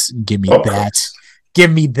VI, give me that.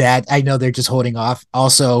 Give me that. I know they're just holding off.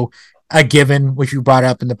 Also, a given, which you brought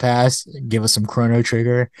up in the past, give us some Chrono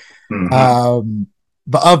Trigger. Mm-hmm.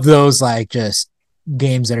 But of those, just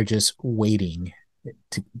games that are just waiting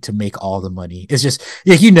to make all the money, it's just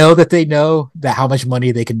that they know that how much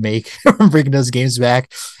money they can make from bringing those games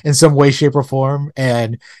back in some way, shape, or form,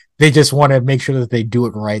 and they just want to make sure that they do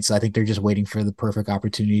it right. So I think they're just waiting for the perfect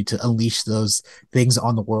opportunity to unleash those things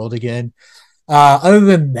on the world again. Other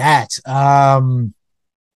than that,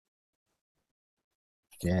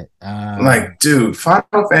 dude,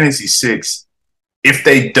 Final Fantasy VI, if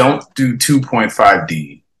they don't do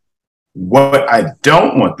 2.5D, what I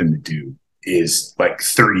don't want them to do is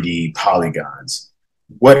 3D polygons.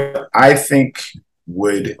 What I think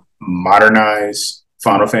would modernize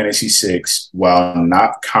Final Fantasy VI while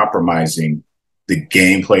not compromising the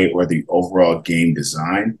gameplay or the overall game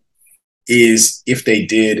design is if they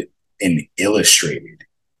did an illustrated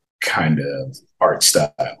kind of art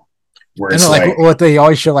style. Where it's what they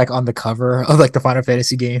always show on the cover of the Final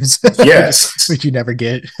Fantasy games. Yes. Which you never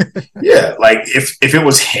get. Yeah. If it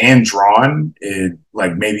was hand drawn,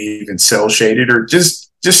 maybe even cell shaded or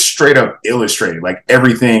just straight up illustrated,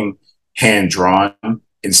 everything hand drawn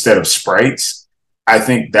instead of sprites, I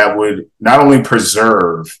think that would not only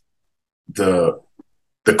preserve the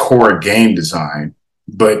core game design,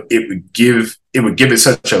 but it would give it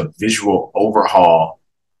such a visual overhaul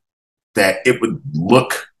that it would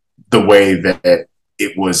look the way that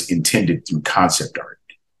it was intended through concept art.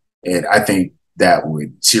 And I think that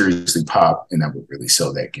would seriously pop and that would really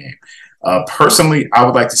sell that game. Personally, I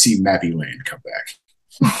would like to see Mappy Land come back.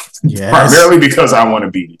 Yes. Primarily because I want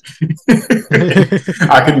to beat it.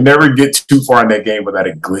 I could never get too far in that game without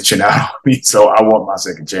it glitching out on me. So I want my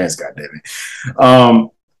second chance,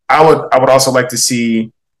 goddammit. I would also like to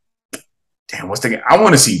see what's the game? I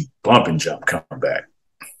want to see Bump and Jump come back.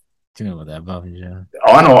 You know about that Bump and Jump?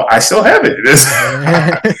 Oh, I know. I still have it.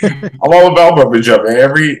 I'm all about Bump and Jump.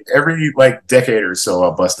 Every decade or so,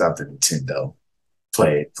 I'll bust out the Nintendo,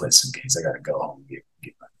 play some games. I gotta go home and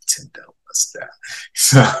get my Nintendo. Bust out.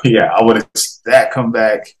 So I want to see that come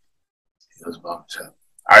back. It was Bump and Jump.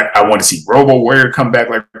 I want to see Robo Warrior come back.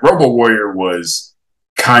 Robo Warrior was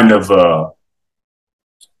kind of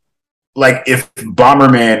if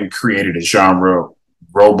Bomberman created a genre,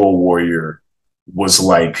 Robo Warrior was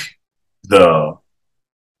the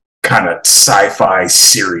kind of sci-fi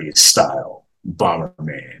serious style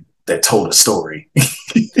Bomberman that told a story.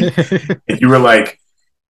 And you were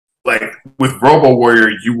with Robo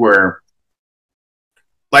Warrior, you were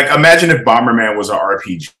imagine if Bomberman was an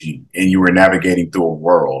RPG and you were navigating through a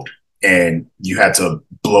world and you had to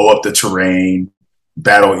blow up the terrain,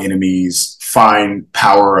 battle enemies, find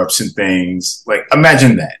power-ups and things.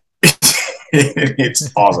 Imagine that.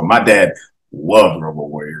 It's awesome. My dad loved Robo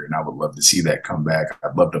Warrior, and I would love to see that come back.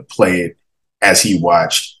 I'd love to play it as he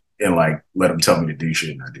watched and let him tell me to do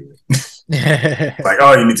shit and I do it.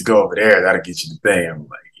 Oh, you need to go over there. That'll get you the thing. I'm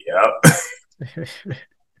yep.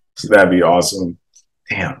 So that'd be awesome.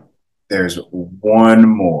 Damn, there's one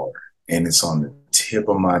more, and it's on the tip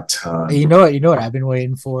of my tongue. You know what I've been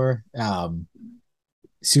waiting for?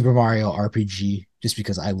 Super Mario RPG, just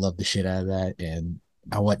because I love the shit out of that, and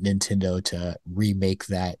I want Nintendo to remake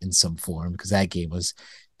that in some form because that game was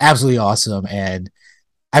absolutely awesome, and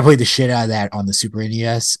I played the shit out of that on the Super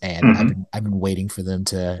NES, and I've been waiting for them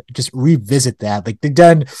to just revisit that. They've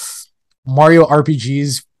done Mario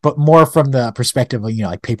RPGs, but more from the perspective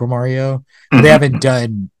of Paper Mario. They haven't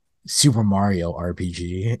done Super Mario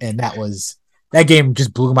RPG, and that game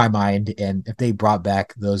just blew my mind. And if they brought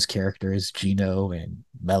back those characters, Gino and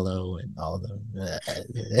Mello and all of them.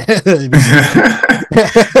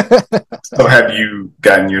 So have you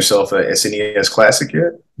gotten yourself a SNES Classic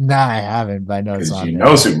yet? Nah, I haven't, but I know it's on you there.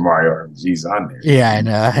 know Super Mario RPG's on there. Yeah, I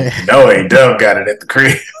know. No, A-Dub got it at the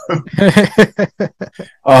crib.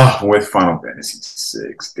 With Final Fantasy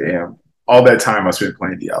VI. Damn. All that time I spent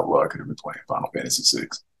playing Diablo, I could have been playing Final Fantasy VI.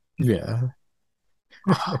 Yeah.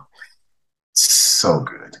 So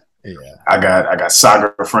good. Yeah. I got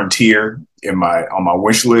Saga Frontier on my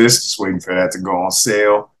wish list, just waiting for that to go on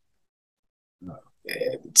sale.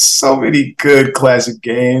 So many good classic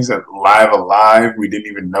games. Live Alive, we didn't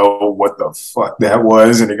even know what the fuck that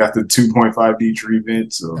was, and it got the 2.5D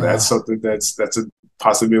treatment. So that's something that's a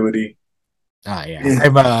possibility. Yeah.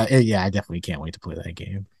 I definitely can't wait to play that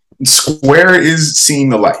game. Square is seeing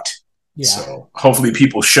the light. Yeah. So hopefully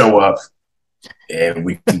people show up and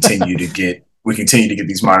we continue to get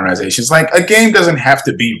these modernizations. Like, a game doesn't have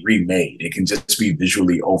to be remade. It can just be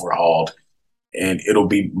visually overhauled and it'll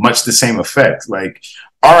be much the same effect. Like,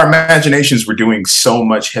 our imaginations were doing so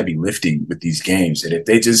much heavy lifting with these games that if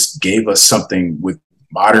they just gave us something with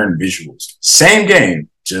modern visuals, same game,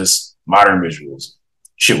 just modern visuals,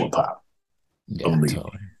 shit would pop. Yeah, totally.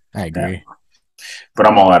 I agree. Yeah. But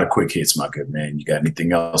I'm all out of quick hits, my good man. You got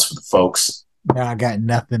anything else for the folks? No, I got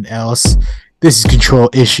nothing else. This is Control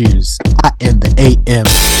Issues. I am the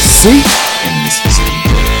AMC. And this is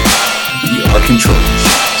We Are Control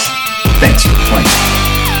Issues. Thanks for playing.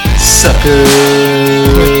 Sucker.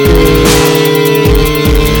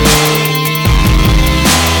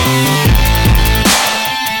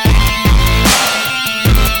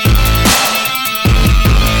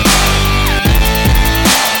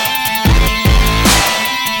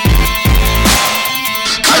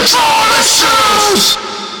 Control Issues!